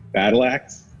like a battle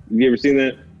axe. Have you ever seen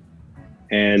that?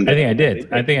 And I think I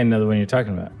did. I think I know the one you're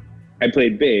talking about. I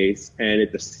played bass, and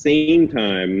at the same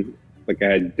time, like,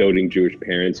 I had doting Jewish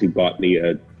parents who bought me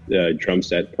a drum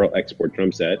set, Pearl Export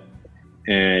drum set,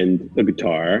 and a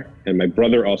guitar. And my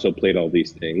brother also played all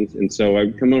these things. And so I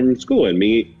would come home from school, and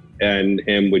me and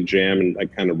him would jam and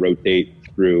like kind of rotate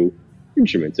through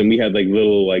instruments. And we had like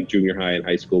little like junior high and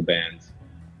high school bands.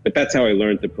 But that's how I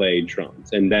learned to play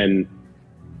drums. And then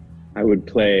I would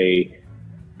play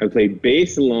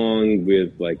bass along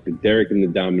with like the Derek and the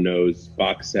Dominoes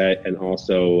box set, and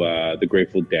also the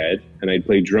Grateful Dead. And I'd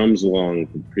play drums along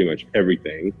with pretty much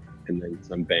everything, and then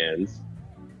some bands.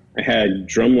 I had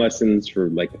drum lessons for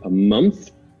like a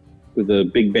month with a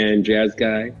big band jazz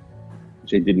guy,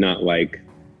 which I did not like.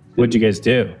 What'd you guys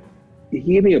do? He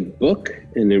gave me a book,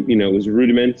 and it was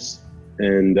rudiments,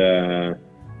 and then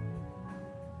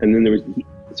there was.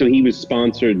 So he was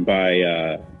sponsored by.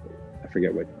 I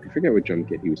forget what drum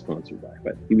kit he was sponsored by,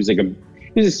 but he was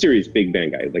a serious big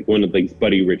band guy, like one of like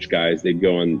Buddy Rich guys. They'd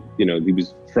go on, he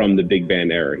was from the big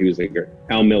band era. He was like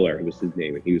Al Miller was his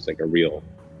name, and he was like a real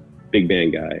big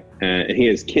band guy. And he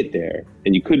has kit there,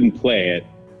 and you couldn't play it.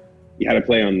 You had to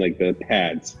play on like the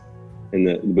pads,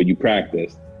 but you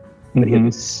practiced. But he had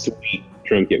this sweet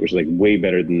drum kit, which was like way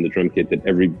better than the drum kit that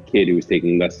every kid who was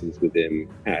taking lessons with him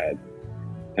had.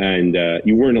 And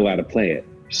you weren't allowed to play it.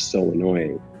 It was so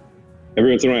annoying.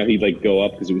 Every once in a while, he'd like go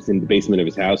up because it was in the basement of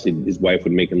his house. His wife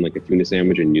would make him like a tuna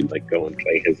sandwich, and you'd like go and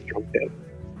play his drum kit.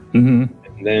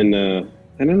 Mm-hmm. And then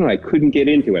I don't know. I couldn't get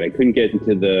into it. I couldn't get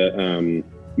into the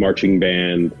marching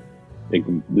band, like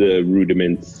the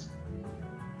rudiments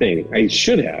thing. I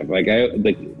should have.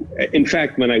 In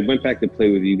fact, when I went back to play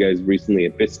with you guys recently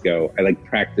at Bisco, I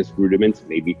practiced rudiments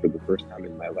maybe for the first time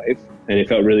in my life, and it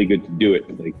felt really good to do it,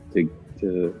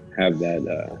 to have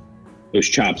that those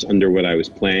chops under what I was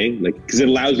playing, because it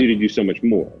allows you to do so much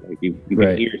more. You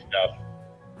can hear stuff,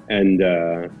 and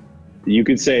you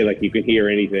could say you can hear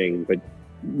anything, but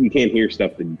you can't hear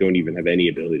stuff that you don't even have any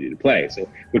ability to play. So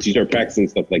once you start practicing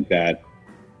stuff like that,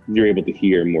 you're able to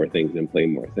hear more things and play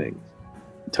more things.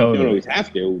 Totally. You don't always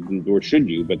have to, or should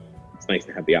you, but it's nice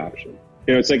to have the option.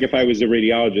 It's like if I was a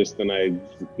radiologist and I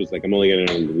was I'm only going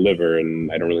to learn the liver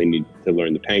and I don't really need to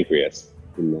learn the pancreas,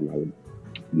 and then I would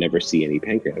never see any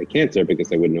pancreatic cancer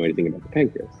because I wouldn't know anything about the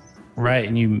pancreas. Right,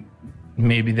 and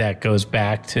maybe that goes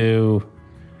back to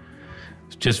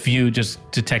just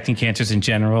detecting cancers in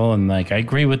general. And I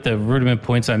agree with the rudiment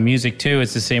points on music too.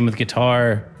 It's the same with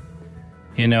guitar.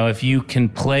 If you can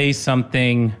play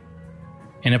something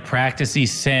in a practicey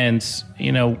sense,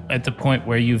 at the point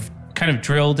where you've kind of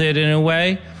drilled it in a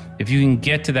way, if you can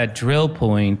get to that drill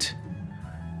point,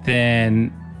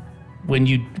 then when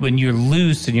you're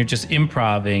loose and you're just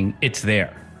improvising, it's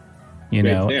there,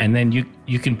 and then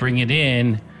you can bring it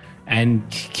in and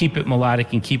keep it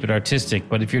melodic and keep it artistic.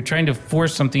 But if you're trying to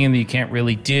force something in that you can't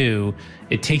really do,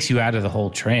 it takes you out of the whole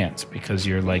trance because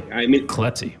you're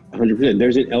klutzy. 100%.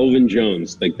 There's an Elvin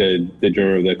Jones, the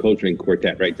drummer of the Coltrane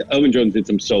Quartet, right? So Elvin Jones did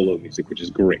some solo music, which is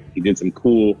great. He did some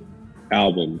cool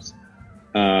albums.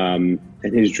 And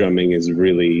his drumming is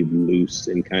really loose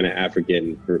and kind of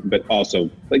African, but also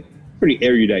pretty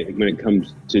erudite when it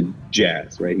comes to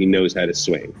jazz, right? He knows how to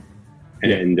swing.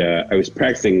 And I was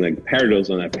practicing paradiddles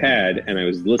on that pad, and I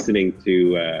was listening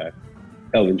to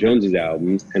Elvin Jones's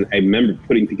albums, and I remember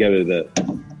putting together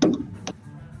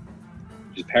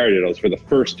just paradiddles for the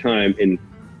first time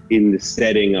in the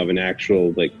setting of an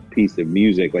actual piece of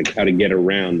music, how to get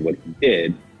around what he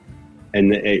did.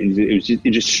 And it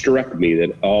just struck me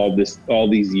that all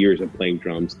these years of playing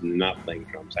drums and not playing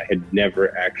drums, I had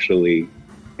never actually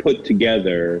put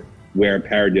together where a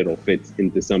paradiddle fits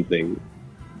into something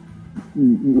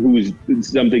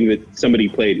something that somebody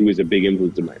played who was a big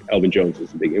influence of mine. Elvin Jones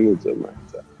was a big influence of mine.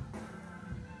 So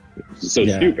it's so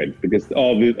stupid because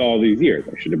all these years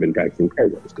I should have been practicing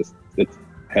paradiddles because I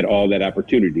had all that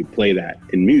opportunity to play that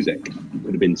in music. It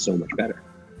would have been so much better.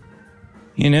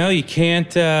 You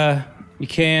can't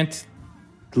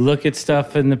look at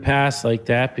stuff in the past like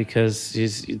that because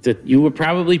you were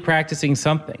probably practicing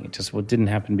something. It just didn't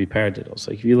happen to be paradiddles.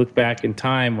 If you look back in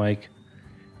time,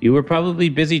 you were probably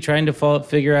busy trying to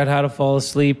figure out how to fall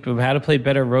asleep, how to play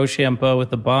better Rochambeau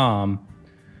with the bomb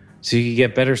so you could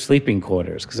get better sleeping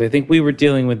quarters. Because I think we were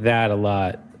dealing with that a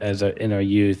lot in our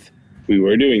youth. We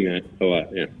were doing that a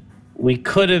lot, yeah. We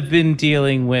could have been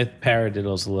dealing with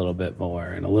paradiddles a little bit more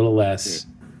and a little less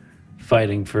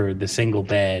fighting for the single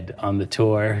bed on the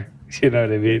tour. You know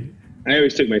what I mean? I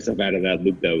always took myself out of that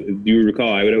loop, though. Do you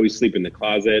recall, I would always sleep in the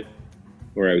closet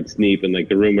or I would sleep in the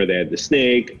room where they had the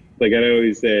snake. I'd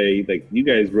always say, you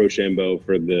guys Rochambeau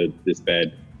for this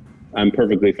bed. I'm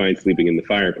perfectly fine sleeping in the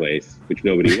fireplace, which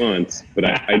nobody wants, but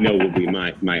I know will be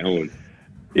my own.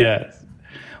 Yes.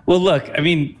 Well, look,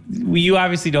 you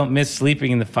obviously don't miss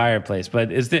sleeping in the fireplace,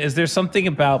 but is there something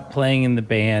about playing in the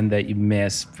band that you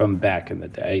miss from back in the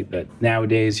day that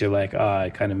nowadays you're I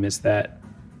kind of miss that?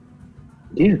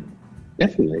 Yeah,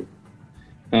 definitely.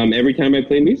 Every time I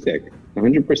play music,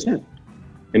 100%.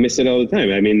 I miss it all the time.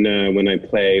 When I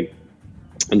play,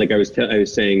 I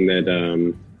was saying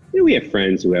that we have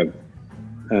friends who have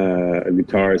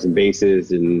guitars and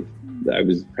basses, and I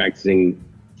was practicing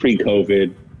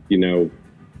pre-COVID,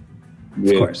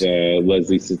 with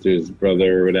Leslie's sister's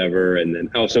brother or whatever, and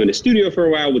then also in the studio for a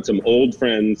while with some old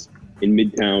friends in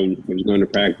Midtown. I was going to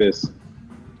practice,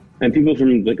 and people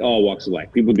from all walks of life.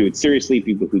 People do it seriously,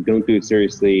 people who don't do it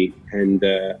seriously, and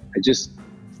I just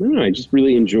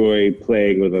really enjoy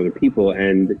playing with other people.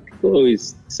 And people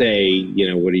always say,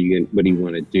 what do you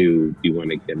want to do? Do you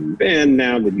want to get in the band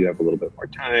now that you have a little bit more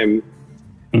time?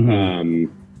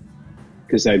 Mm-hmm.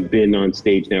 Because I've been on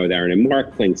stage now with Aaron and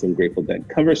Mark playing some Grateful Dead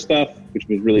cover stuff, which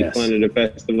was really fun at a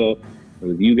festival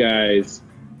with you guys.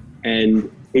 And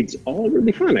it's all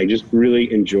really fun. I just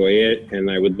really enjoy it.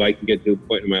 And I would like to get to a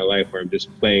point in my life where I'm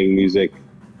just playing music.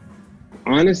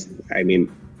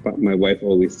 But my wife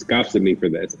always scoffs at me for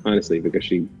this, honestly, because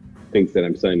she thinks that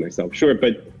I'm selling myself short.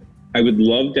 But I would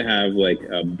love to have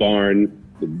a barn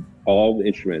with all the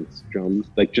instruments, drums,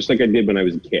 just like I did when I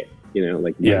was a kid,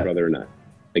 my brother and I.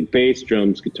 Bass,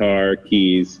 drums, guitar,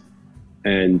 keys,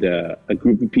 and a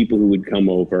group of people who would come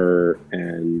over,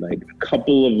 and a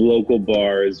couple of local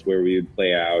bars where we would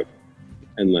play out,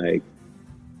 and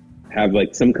have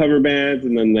like some cover bands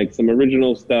and then like some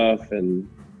original stuff, and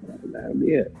that would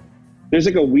be it. There's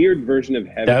like a weird version of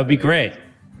Heaven. That would be great.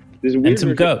 There's a weird some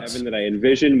version of goats. Heaven that I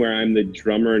envision where I'm the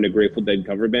drummer in a Grateful Dead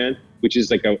cover band, which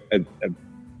is like a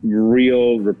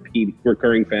real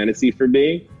recurring fantasy for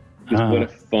me. Just what a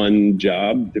fun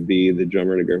job to be the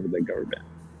drummer in a Grateful Dead cover band.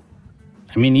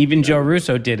 I mean, even Joe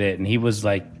Russo did it, and he was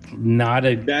like not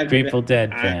a Grateful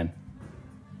Dead fan.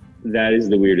 That is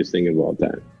the weirdest thing of all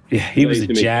time. Yeah, he was a used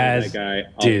to make fun of jazz that guy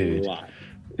dude. A lot.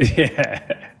 Yeah.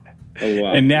 A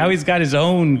lot. And now he's got his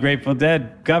own Grateful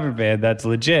Dead cover band. That's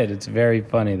legit. It's very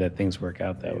funny that things work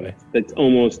out that way. That's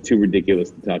almost too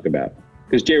ridiculous to talk about.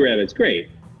 Because Jay Rabbit's great.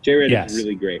 Jay Rabbit's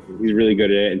really great. He's really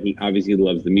good at it, and he obviously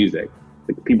loves the music.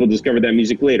 Like, people discovered that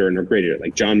music later and are great at it.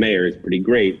 Like John Mayer is pretty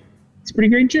great. He's pretty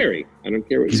great Jerry. I don't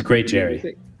care what he's a great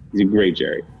Jerry. He's a great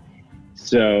Jerry.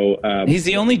 So he's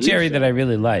the only Jerry that I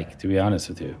really like, to be honest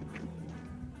with you.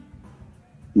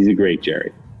 He's a great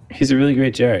Jerry. He's a really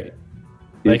great Jerry.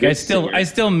 Like I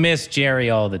still miss Jerry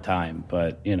all the time,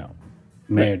 but you know,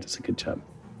 Mayer does a good job.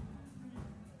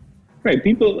 Right,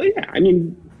 people. Yeah, I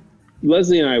mean,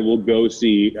 Leslie and I will go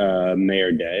see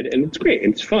Mayer Dead, and it's great.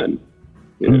 It's fun.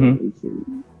 You know,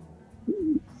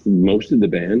 it's most of the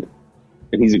band,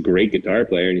 and he's a great guitar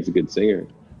player, and he's a good singer.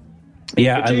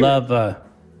 Yeah, I love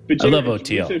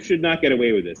Oteil. So should not get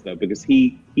away with this though, because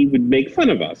he would make fun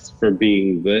of us for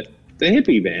being the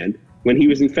hippie band when he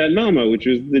was in Fat Mama, which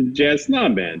was the jazz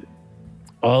snob band.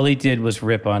 All he did was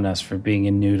rip on us for being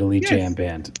a noodly jam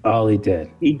band. All he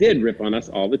did. He did rip on us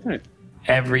all the time.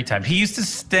 Every time. He used to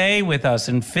stay with us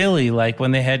in Philly, like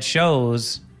when they had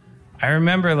shows. I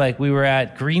remember like we were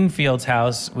at Greenfield's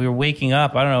house. We were waking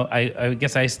up. I don't know. I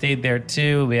guess I stayed there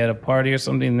too. We had a party or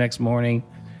something the next morning.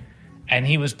 And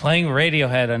he was playing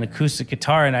Radiohead on acoustic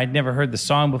guitar, and I'd never heard the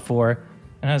song before.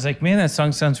 And I was like, man, that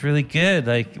song sounds really good.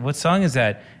 Like, what song is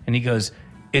that? And he goes,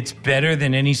 it's better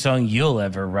than any song you'll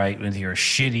ever write with your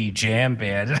shitty jam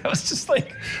band. And I was just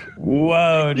like,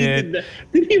 whoa, dude.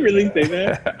 Did he really say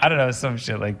that? I don't know, some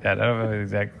shit like that. I don't know the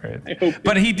exact words. I hope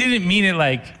but he didn't mean it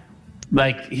like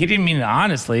he didn't mean it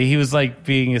honestly. He was like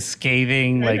being a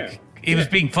scathing, like he was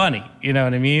being funny. You know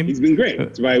what I mean? He's been great.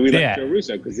 That's why we like Joe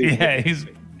Russo. He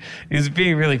was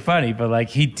being really funny, but like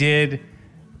he did.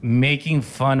 Making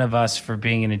fun of us for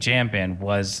being in a jam band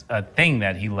was a thing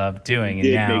that he loved doing,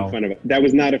 and now make fun of it. That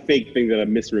was not a fake thing that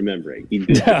I'm misremembering. He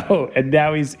did. No, and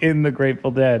now he's in the Grateful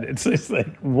Dead. It's just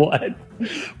like what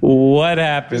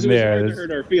happened there? It was hard to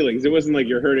hurt our feelings. It wasn't like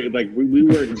you're hurting. Like we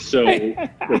weren't so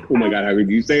like, oh my god, how could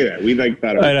you say that? We like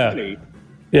thought it was funny.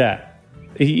 Yeah,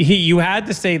 you had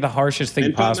to say the harshest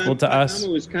thing possible to us. Fat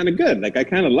Mama was kind of good. Like I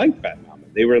kind of liked Fat Mama.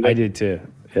 They were. Like, I did too.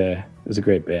 Yeah, it was a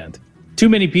great band. Too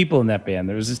many people in that band.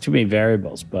 There was just too many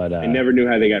variables. But I never knew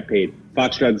how they got paid.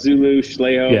 Foxtrot Zulu,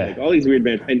 Schleho, like all these weird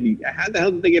bands. And how the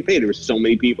hell did they get paid? There were so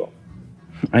many people.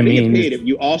 I mean, get paid if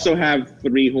you also have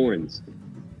 3 horns.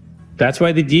 That's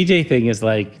why the DJ thing is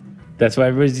like. That's why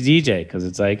everybody's a DJ, because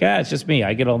it's like, it's just me.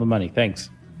 I get all the money. Thanks.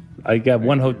 I got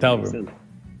one hotel room.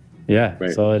 Yeah,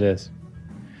 that's all it is.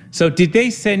 So, did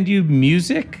they send you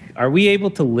music? Are we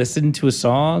able to listen to a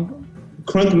song?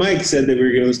 Crunk Mike said that we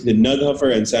were going to listen to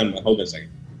Nughuffer and Sound. Hold on a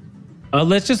second.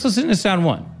 Let's just listen to Sound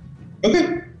 1.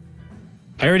 Okay.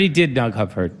 I already did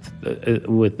Nughuffer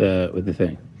with the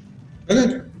thing.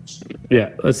 Okay.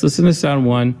 Yeah, let's listen to Sound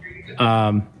 1.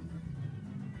 And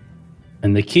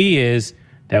the key is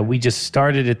that we just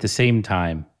started at the same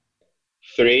time.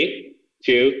 3,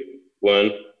 2, 1,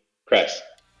 press.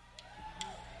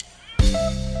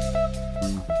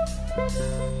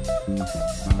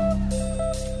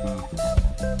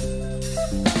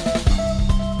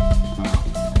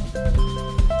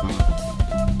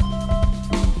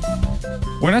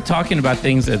 We're not talking about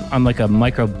things on like a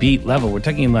micro beat level. We're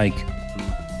talking like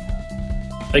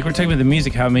we're talking about the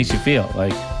music, how it makes you feel,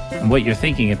 like, and what you're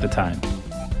thinking at the time.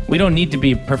 We don't need to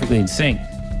be perfectly in sync.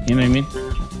 You know what I mean?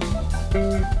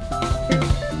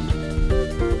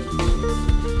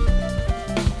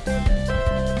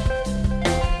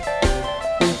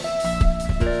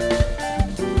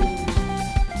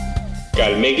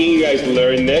 God, making you guys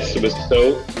learn this was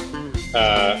so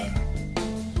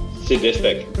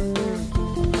sadistic.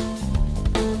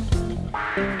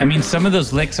 I mean, some of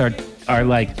those licks are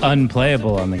like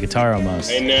unplayable on the guitar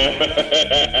almost. I know.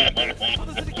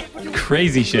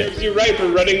 Crazy shit. You're right for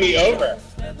running me over.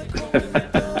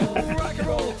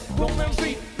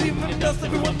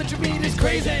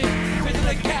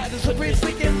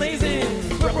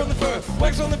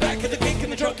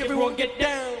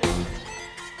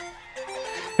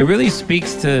 It really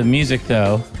speaks to music,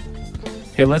 though.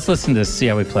 Here, let's listen to see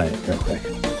how we play it real quick.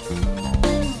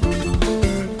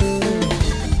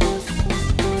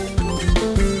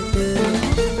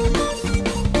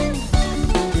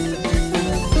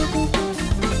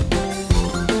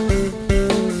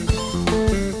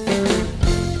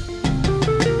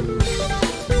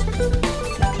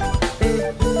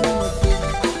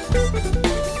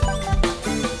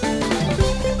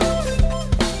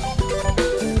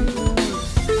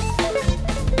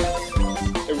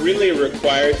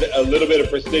 requires a little bit of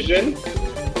precision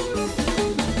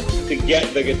to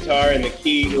get the guitar and the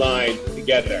key lines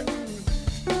together.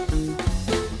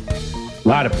 A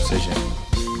lot of precision.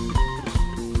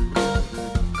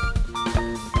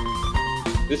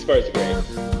 This part's great.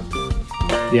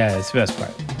 Yeah, it's the best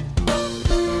part.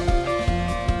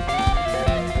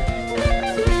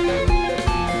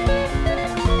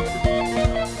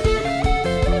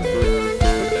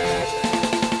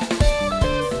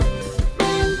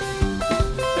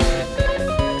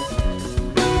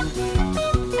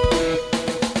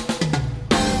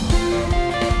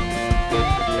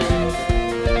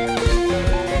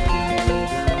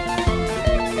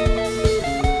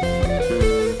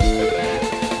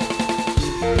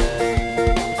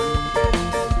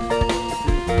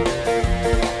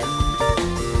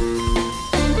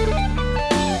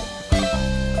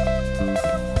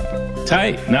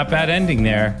 Tight, not bad ending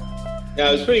there.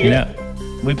 Yeah, it was pretty good. You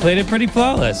know, we played it pretty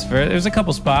flawless. There's a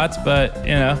couple spots, but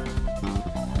you know,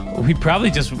 we probably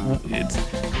just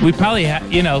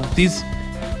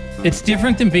it's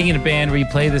different than being in a band where you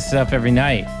play this stuff every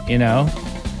night. You know,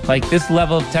 like this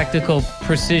level of technical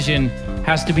precision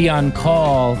has to be on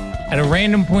call at a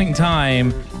random point in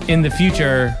time in the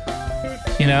future.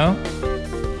 You know.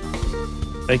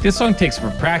 Like this song takes for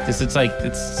practice. It's like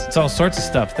it's all sorts of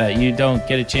stuff that you don't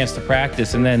get a chance to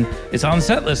practice, and then it's on the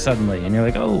set list suddenly, and you're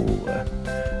like, oh,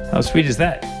 how sweet is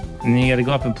that? And then you got to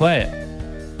go up and play it.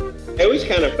 I always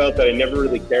kind of felt that I never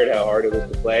really cared how hard it was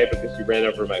to play because you ran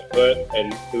over my foot,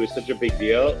 and it was such a big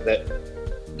deal that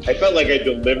I felt like I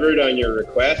delivered on your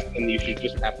request, and you should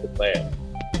just have to play it.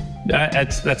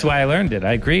 That's why I learned it.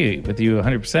 I agree with you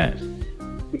 100%.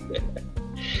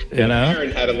 You know,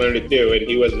 Aaron had to learn it too, and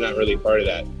he was not really part of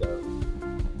that. So.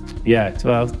 Yeah,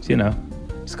 well, you know,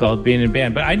 it's called being in a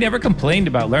band. But I never complained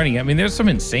about learning it. I mean, there's some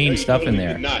insane stuff in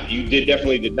there. You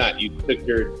definitely did not. You took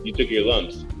your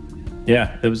lumps.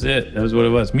 Yeah, that was it. That was what it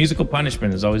was. Musical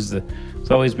punishment is always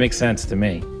always makes sense to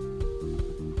me.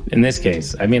 In this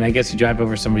case, I mean, I guess you drive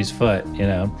over somebody's foot. You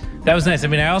know, that was nice. I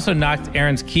mean, I also knocked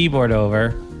Aaron's keyboard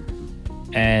over,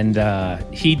 and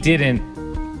he didn't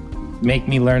make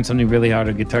me learn something really hard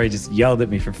on guitar. He just yelled at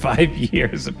me for 5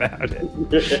 years about it.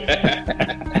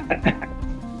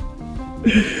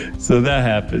 So that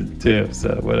happened too.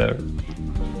 So whatever.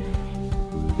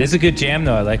 This is a good jam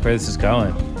though. I like where this is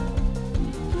going.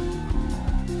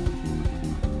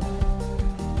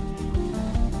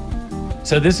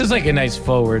 So this is like a nice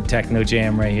forward techno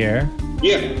jam right here.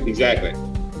 Yeah, exactly.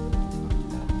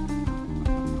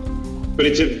 But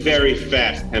it's a very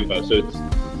fast tempo, so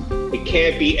it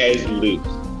can't be as loose.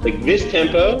 Like this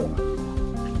tempo,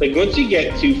 like once you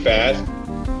get too fast,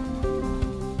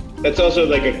 that's also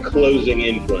like a closing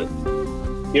influence.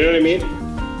 You know what I mean?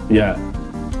 Yeah.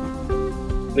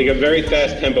 Like a very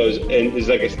fast tempo is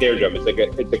like a snare drum.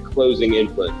 It's a closing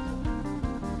influence.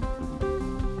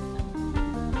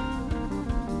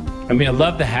 I mean, I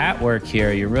love the hat work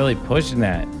here. You're really pushing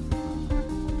that.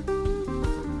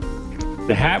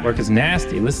 The hat work is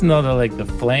nasty. Listen to all the like the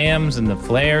flams and the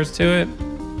flares to it.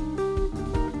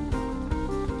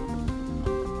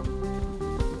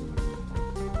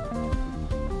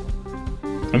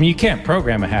 I mean, you can't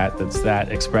program a hat that's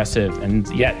that expressive and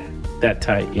yet that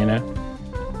tight, you know?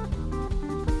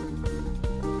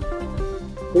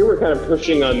 Here we're kind of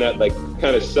pushing on that, like,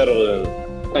 kind of subtle,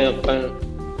 bam, bam,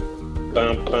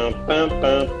 bam, bam, bam,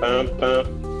 bam, bam,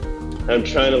 bam. I'm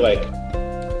trying to, like,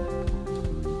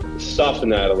 soften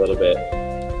that a little bit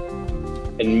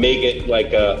and make it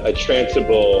like a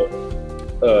tranceable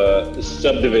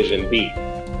subdivision beat.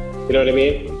 You know what I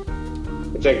mean?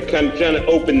 It's like kind of trying to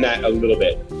open that a little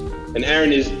bit. And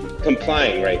Aaron is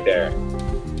complying right there.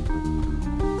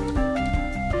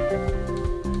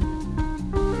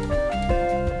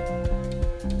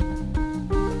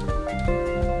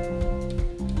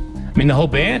 I mean, the whole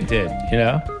band did, you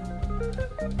know?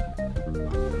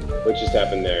 What just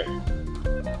happened there?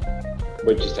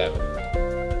 What just happened?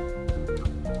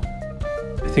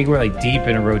 I think we're like deep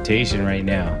in a rotation right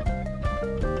now.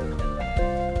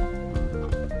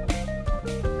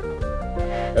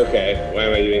 Okay, why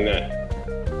am I doing that?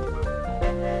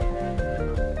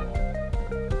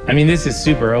 I mean, this is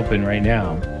super open right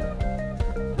now.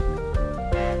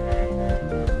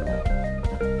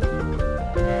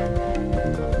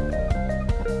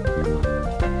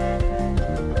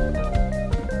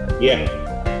 Yeah.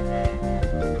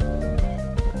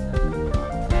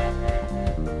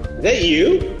 Is that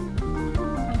you?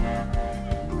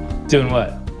 Doing what?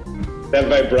 That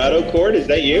vibrato chord, is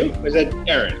that you? Or is that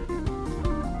Aaron?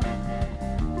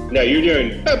 No, you're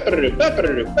doing...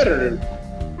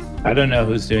 I don't know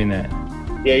who's doing that.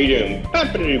 Yeah, you're doing.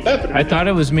 I thought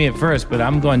it was me at first, but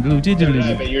I'm going. But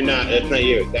you're not. That's not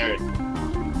you. It's Aaron.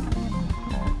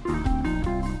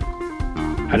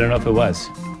 I don't know if it was.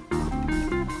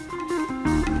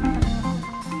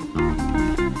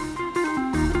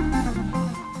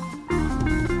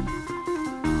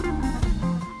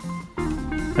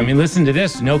 I mean, listen to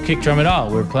this. No kick drum at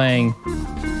all. We're playing.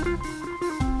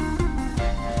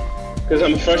 Because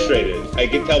I'm frustrated. I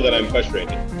can tell that I'm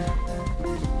frustrated.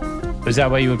 Is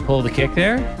that why you would pull the kick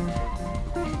there?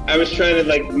 I was trying to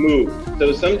like move.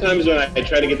 So sometimes when I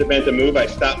try to get the band to move, I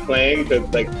stop playing to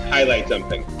like highlight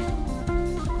something.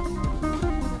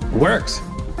 It works.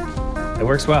 It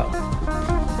works well.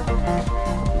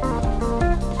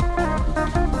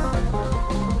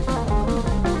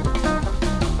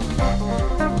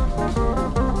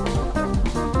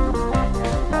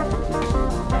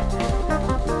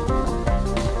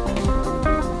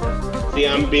 See,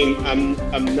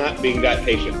 I'm not being that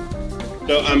patient.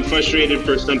 So I'm frustrated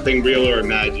for something real or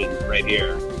imagined right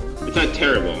here. It's not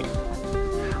terrible.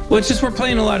 Well, it's just we're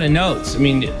playing a lot of notes. I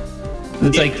mean,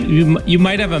 it's like you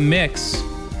might have a mix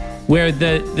where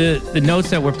the notes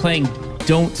that we're playing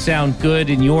don't sound good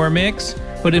in your mix,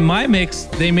 but in my mix,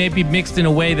 they may be mixed in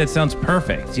a way that sounds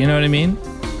perfect. You know what I mean?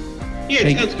 Yeah,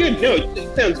 it sounds good. No,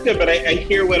 it sounds good, but I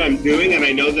hear what I'm doing, and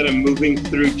I know that I'm moving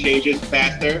through changes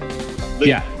faster. Like,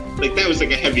 yeah. Like, that was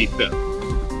like a heavy fill.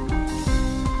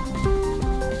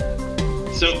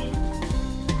 So,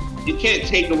 you can't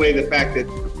take away the fact that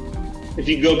if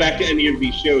you go back to any of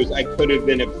these shows, I could have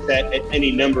been upset at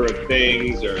any number of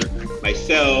things, or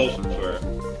myself, or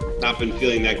not been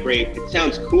feeling that great. It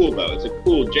sounds cool, though. It's a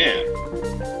cool jam.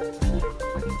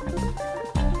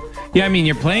 Yeah, I mean,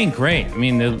 you're playing great. I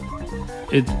mean,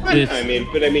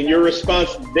 your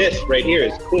response to this right here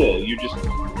is cool. You just...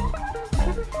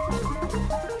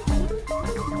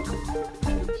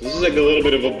 This is like a little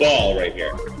bit of a ball right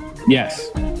here. Yes.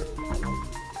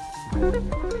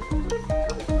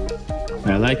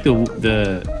 I like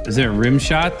the is there a rim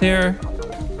shot there?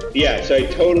 Yeah, so I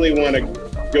totally want to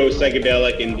go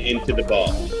psychedelic and into the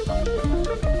ball.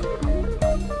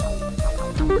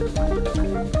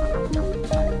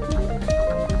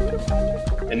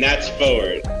 And that's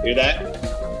forward. Hear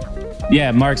that?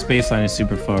 Yeah, Mark's bass line is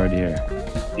super forward here.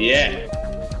 Yeah.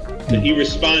 So he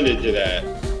responded to that.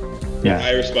 Yeah.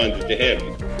 I responded to him.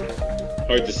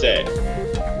 Hard to say.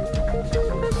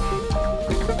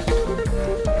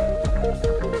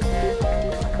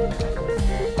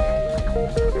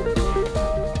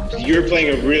 You're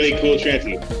playing a really cool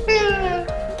trancey.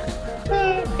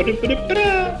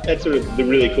 That's sort of the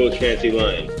really cool trancey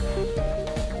line.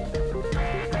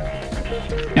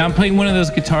 Now I'm playing one of those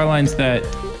guitar lines that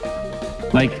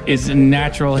like is a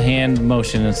natural hand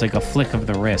motion. It's like a flick of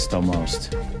the wrist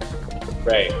almost.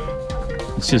 Right.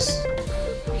 It's just,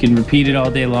 you can repeat it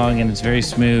all day long and it's very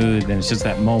smooth and it's just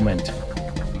that moment.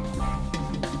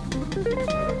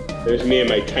 There's me and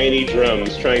my tiny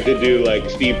drums trying to do like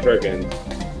Steve Perkins.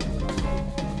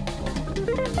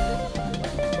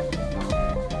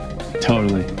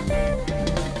 Totally.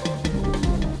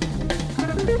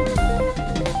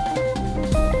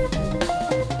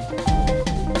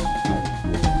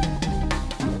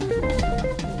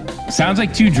 Sounds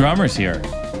like two drummers here.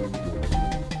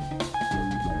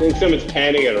 I think someone's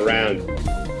panning it around.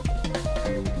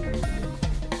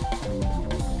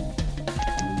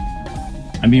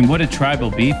 I mean, what a tribal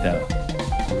beat, though.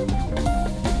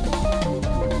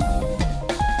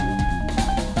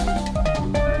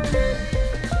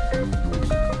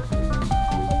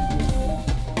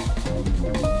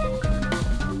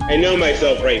 I know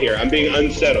myself right here. I'm being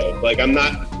unsettled. Like, I'm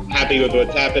not happy with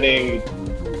what's happening.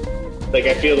 Like,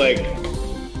 I feel like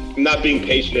I'm not being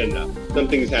patient enough.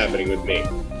 Something's happening with me.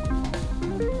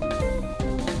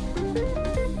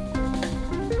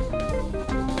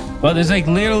 Well, there's like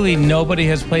literally nobody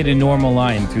has played a normal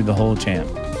line through the whole jam.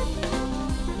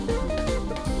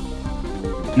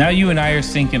 Now you and I are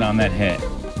syncing on that hit.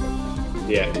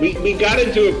 Yeah, we got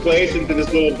into a place, into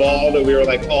this little ball that we were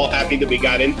like all happy that we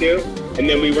got into, and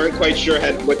then we weren't quite sure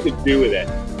what to do with it.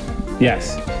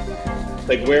 Yes.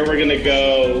 Like where we're gonna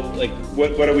go, like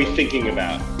what are we thinking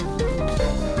about?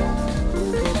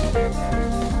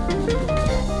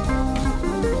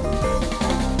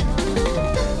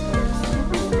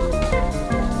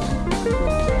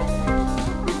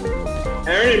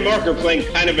 Aaron and Mark are playing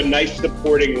kind of a nice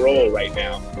supporting role right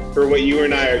now for what you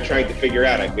and I are trying to figure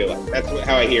out, I feel like. That's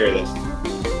how I hear this.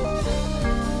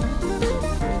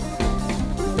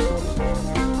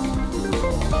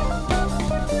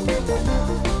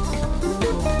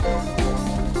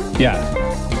 Yeah.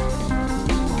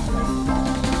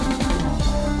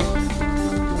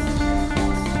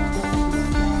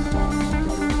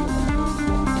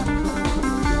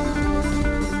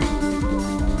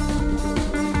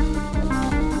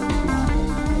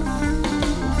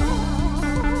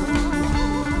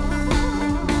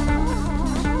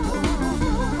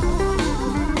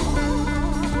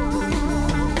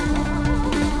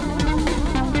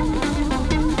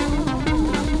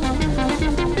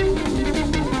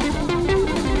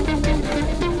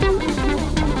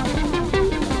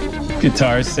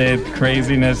 Guitar synth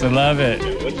craziness. I love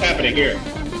it. What's happening here?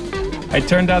 I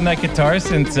turned on that guitar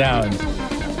synth sound.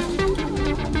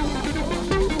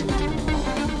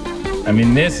 I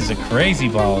mean, this is a crazy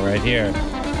ball right here.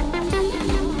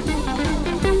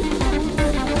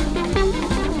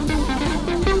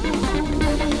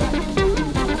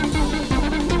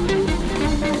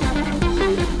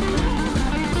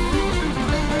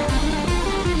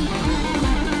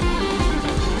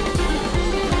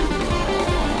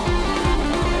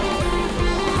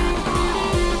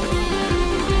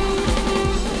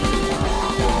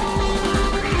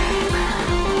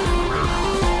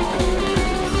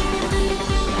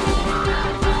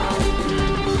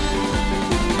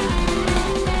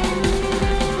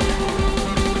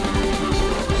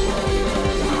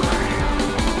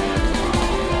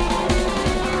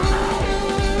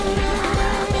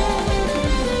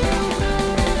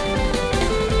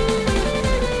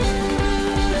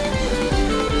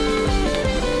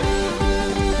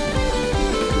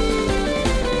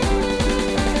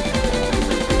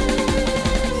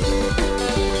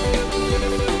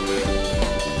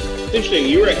 Interesting.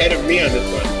 You were ahead of me on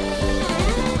this one.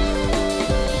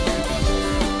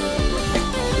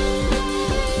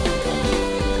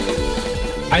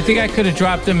 I think I could have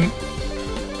dropped him.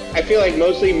 I feel like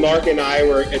mostly Mark and I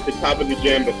were at the top of the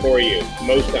jam before you,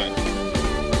 most times.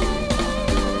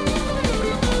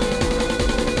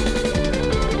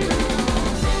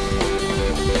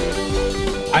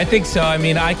 I think so. I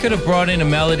mean, I could have brought in a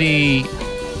melody,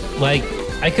 like,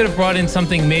 I could have brought in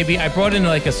something maybe. I brought in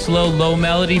like a slow, low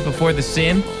melody before the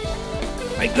synth.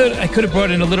 I could have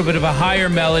brought in a little bit of a higher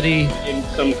melody. In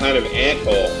some kind of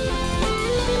anthole.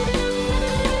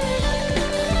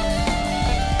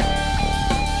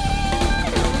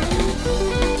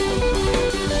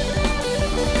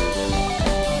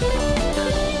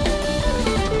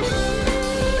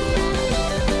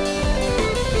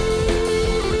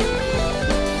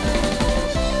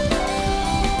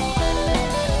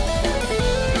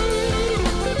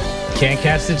 Can't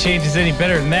catch the changes any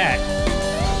better than that.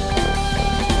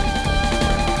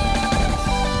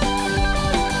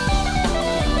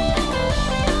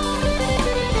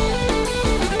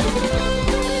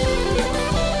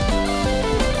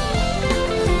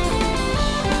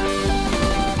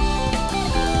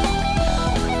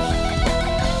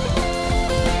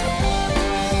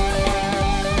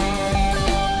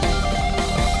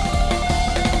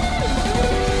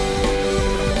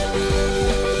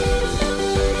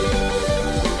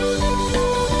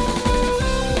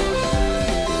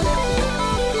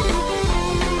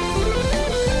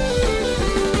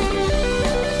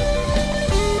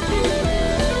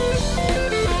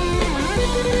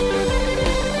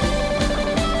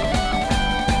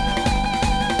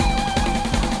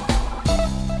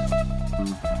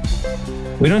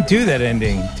 We don't do that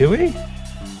ending, do we?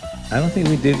 I don't think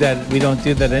we did that. We don't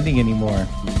do that ending anymore.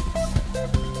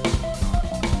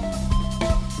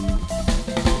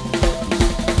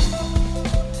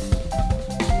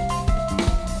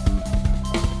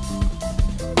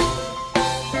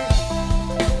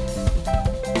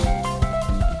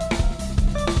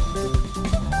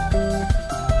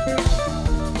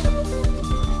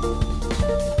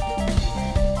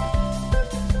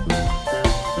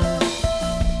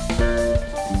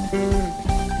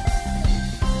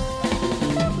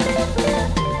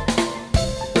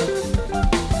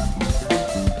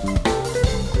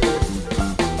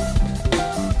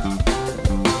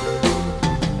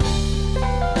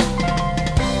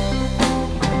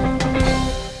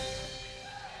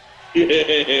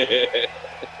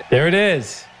 There it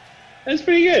is. That's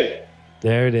pretty good.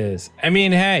 There it is. I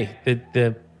mean, hey,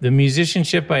 the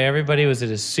musicianship by everybody was at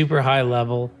a super high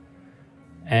level,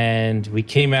 and we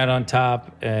came out on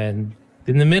top. And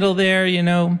in the middle there, you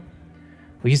know,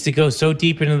 we used to go so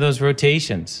deep into those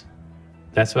rotations.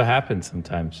 That's what happens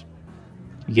sometimes.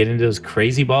 You get into those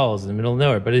crazy balls in the middle of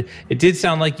nowhere. But it did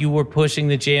sound like you were pushing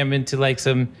the jam into like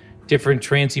some different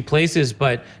trancey places,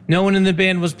 but no one in the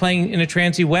band was playing in a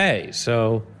trancey way.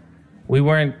 So we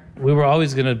were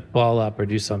always going to ball up or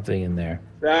do something in there.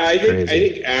 I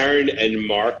think Aaron and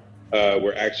Mark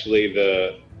were actually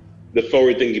the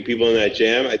forward-thinking people in that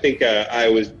jam. I think I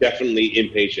was definitely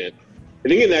impatient. I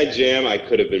think in that jam, I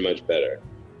could have been much better.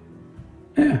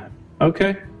 Yeah.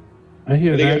 Okay. I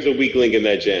hear that. I think I was a weak link in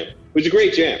that jam. It was a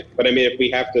great jam, but I mean, if we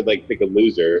have to like pick a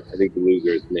loser, I think the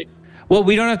loser is me. Well,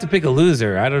 we don't have to pick a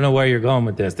loser. I don't know where you're going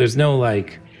with this. There's no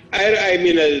like. I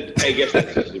mean, I guess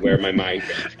that's just where my mind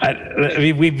goes. I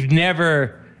mean, we've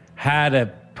never had a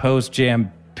post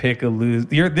jam pick a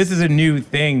loser. This is a new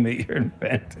thing that you're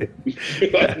inventing.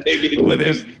 Maybe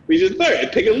we should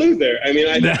start pick a loser. I mean,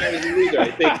 I think I was a loser.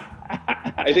 I think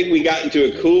I think we got into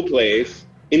a cool place,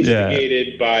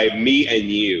 instigated by me and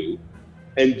you.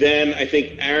 And then I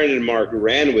think Aaron and Mark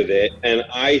ran with it, and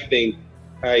I think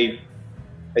I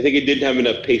didn't have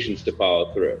enough patience to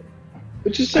follow through.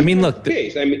 Which is look, the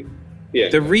case. Yeah.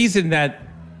 The reason that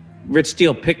Rich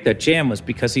Steele picked that jam was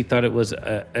because he thought it was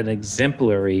an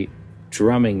exemplary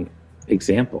drumming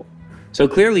example. So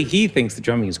clearly he thinks the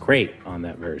drumming is great on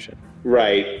that version.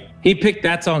 Right. He picked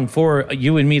that song for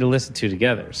you and me to listen to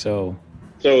together. So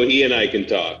he and I can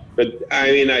talk. But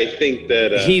I think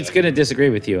that he's going to disagree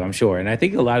with you, I'm sure. And I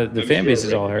think a lot of the fan base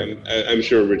is all hurt. I'm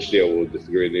sure Rich Steele will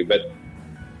disagree with me, but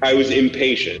I was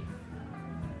impatient.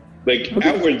 Like, okay.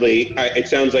 Outwardly, it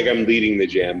sounds like I'm leading the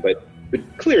jam, but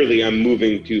clearly I'm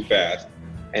moving too fast.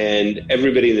 And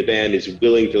everybody in the band is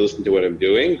willing to listen to what I'm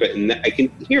doing, but I can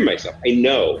hear myself. I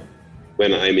know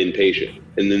when I'm impatient.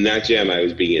 And in that jam, I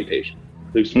was being impatient.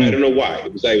 I don't know why. I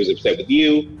was upset with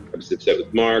you. I was upset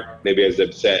with Mark. Maybe I was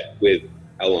upset with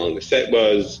how long the set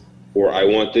was, or I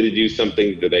wanted to do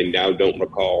something that I now don't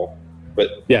recall.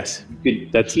 But yes,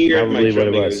 that's probably what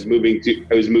it was. I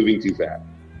was moving too fast.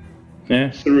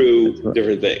 Yeah. Through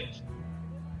different things.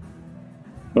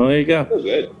 Well, there you go. Still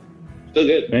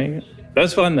good. There you go. That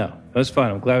was fun, though. That was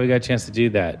fun. I'm glad we got a chance to do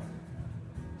that.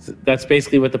 So that's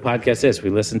basically what the podcast is. We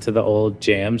listen to the old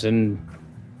jams and,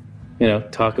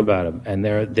 talk about them. And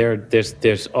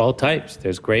there's all types.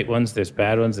 There's great ones. There's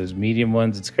bad ones. There's medium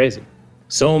ones. It's crazy.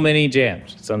 So many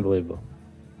jams. It's unbelievable.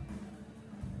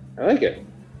 I like it.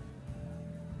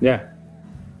 Yeah.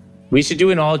 We should do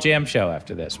an all jam show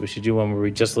after this. We should do one where we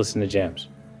just listen to jams.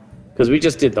 Because we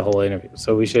just did the whole interview.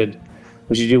 So we should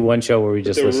do one show where we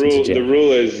just listen to jams. The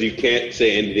rule is you can't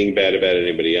say anything bad about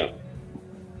anybody else.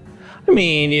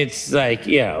 It's like,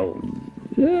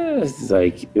 it's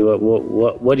like,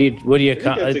 what do you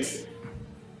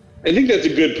I think that's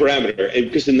a good parameter. And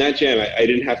because in that jam, I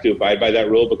didn't have to abide by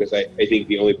that rule because I think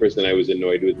the only person I was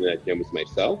annoyed with in that jam was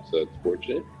myself. So it's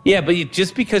fortunate. Yeah, but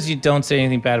just because you don't say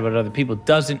anything bad about other people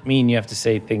doesn't mean you have to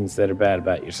say things that are bad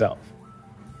about yourself.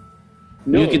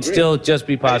 No, you can still just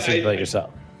be positive about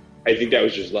yourself. I think that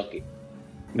was just lucky.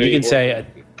 You can say,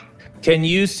 can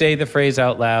you say the phrase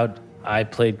out loud, I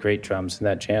played great drums in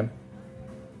that jam?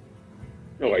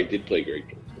 No, I did play great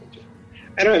drums in that jam.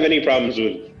 I don't have any problems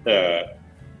with...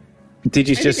 Did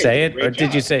you just say it, or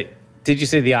did you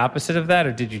say the opposite of that,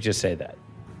 or did you just say that?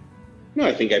 No,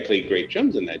 I think I played great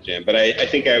drums in that jam, but I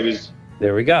think I was.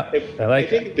 There we go. I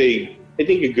think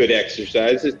a good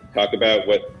exercise is to talk about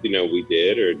what we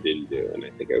did or didn't do, and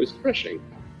I think I was crushing.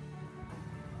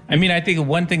 I think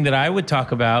one thing that I would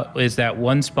talk about is that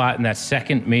one spot in that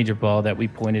second major ball that we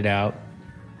pointed out.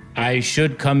 I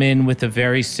should come in with a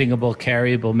very singable,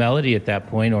 carryable melody at that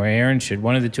point, or Aaron should.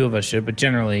 One of the two of us should, but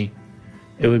generally.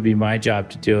 It would be my job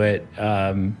to do it.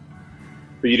 But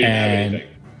you didn't have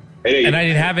anything. I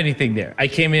didn't have anything there. I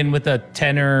came in with a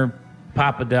tenor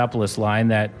Papadopoulos line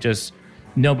that just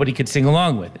nobody could sing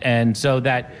along with. And so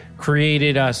that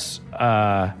created us,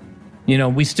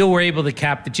 we still were able to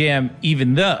cap the jam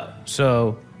even though.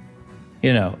 So,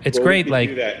 it's great. We could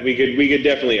do that. We could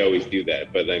definitely always do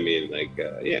that. But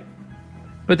yeah.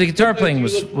 But the guitar playing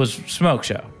was smoke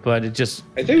show. But it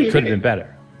could have been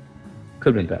better.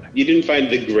 Could have been better. You didn't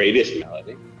find the greatest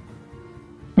melody.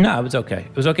 No, it was okay.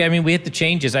 It was okay. We hit the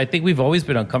changes. I think we've always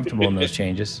been uncomfortable in those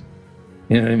changes.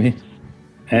 You know what I mean?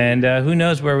 And who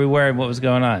knows where we were and what was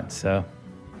going on. So,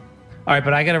 all right,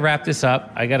 but I got to wrap this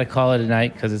up. I got to call it a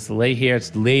night because it's late here.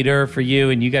 It's later for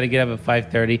you, and you got to get up at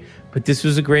 5:30. But this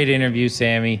was a great interview,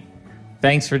 Sammy.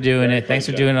 Thanks for doing it. Thanks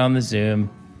for doing it on the Zoom.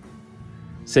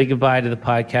 Say goodbye to the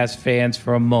podcast fans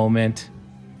for a moment.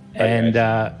 Bye, and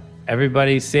guys.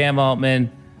 Everybody, Sam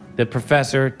Altman, the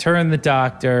professor, turned the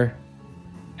doctor,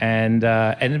 and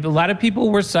a lot of people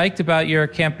were psyched about your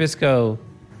Camp Bisco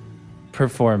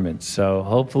performance. So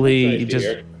hopefully,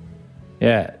 the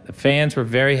fans were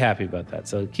very happy about that.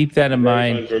 So keep that in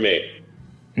mind. Fun for me.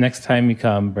 Next time you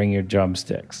come, bring your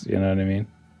drumsticks. You know what I mean?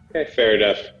 Okay, fair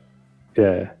enough.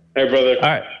 Yeah. All right, brother. All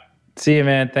right. See you,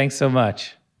 man. Thanks so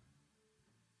much.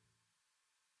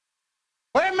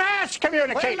 We're mass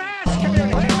communicating.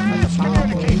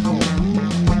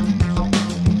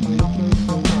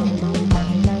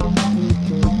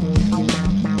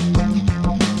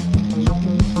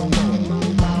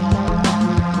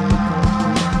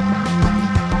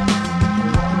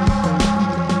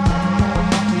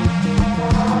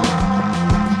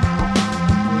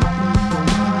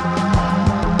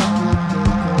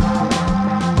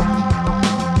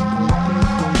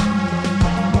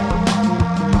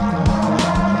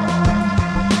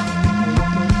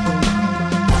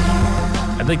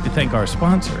 like to thank our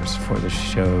sponsors for the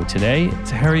show today.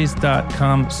 It's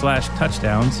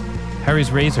harrys.com/touchdowns. Harry's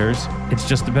Razors, it's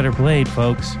just a better blade,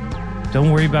 folks.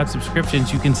 Don't worry about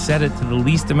subscriptions. You can set it to the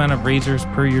least amount of razors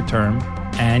per your term,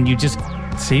 and you just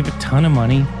save a ton of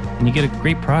money, and you get a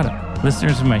great product.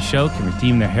 Listeners of my show can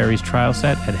redeem their Harry's trial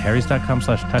set at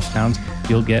harrys.com/touchdowns.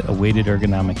 You'll get a weighted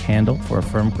ergonomic handle for a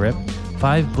firm grip,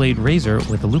 5-blade razor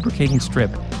with a lubricating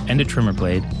strip and a trimmer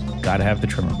blade. Gotta have the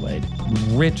trimmer blade.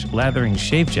 Rich lathering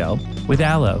shave gel with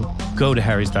aloe. Go to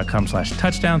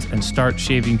harrys.com/touchdowns and start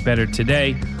shaving better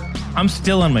today. I'm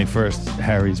still on my first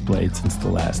Harry's blade since the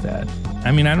last ad.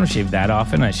 I mean, I don't shave that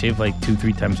often. I shave like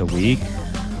 2-3 times a week,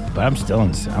 but I'm still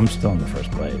in the first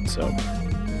blade. So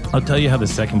I'll tell you how the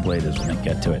second blade is when I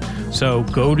get to it. So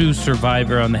go to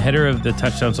Survivor on the header of the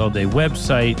Touchdowns All Day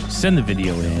website, send the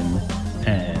video in,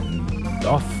 and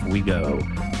off we go.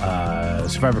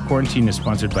 Survivor Quarantine is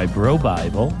sponsored by Bro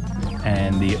Bible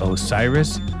and the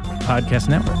Osiris Podcast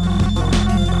Network.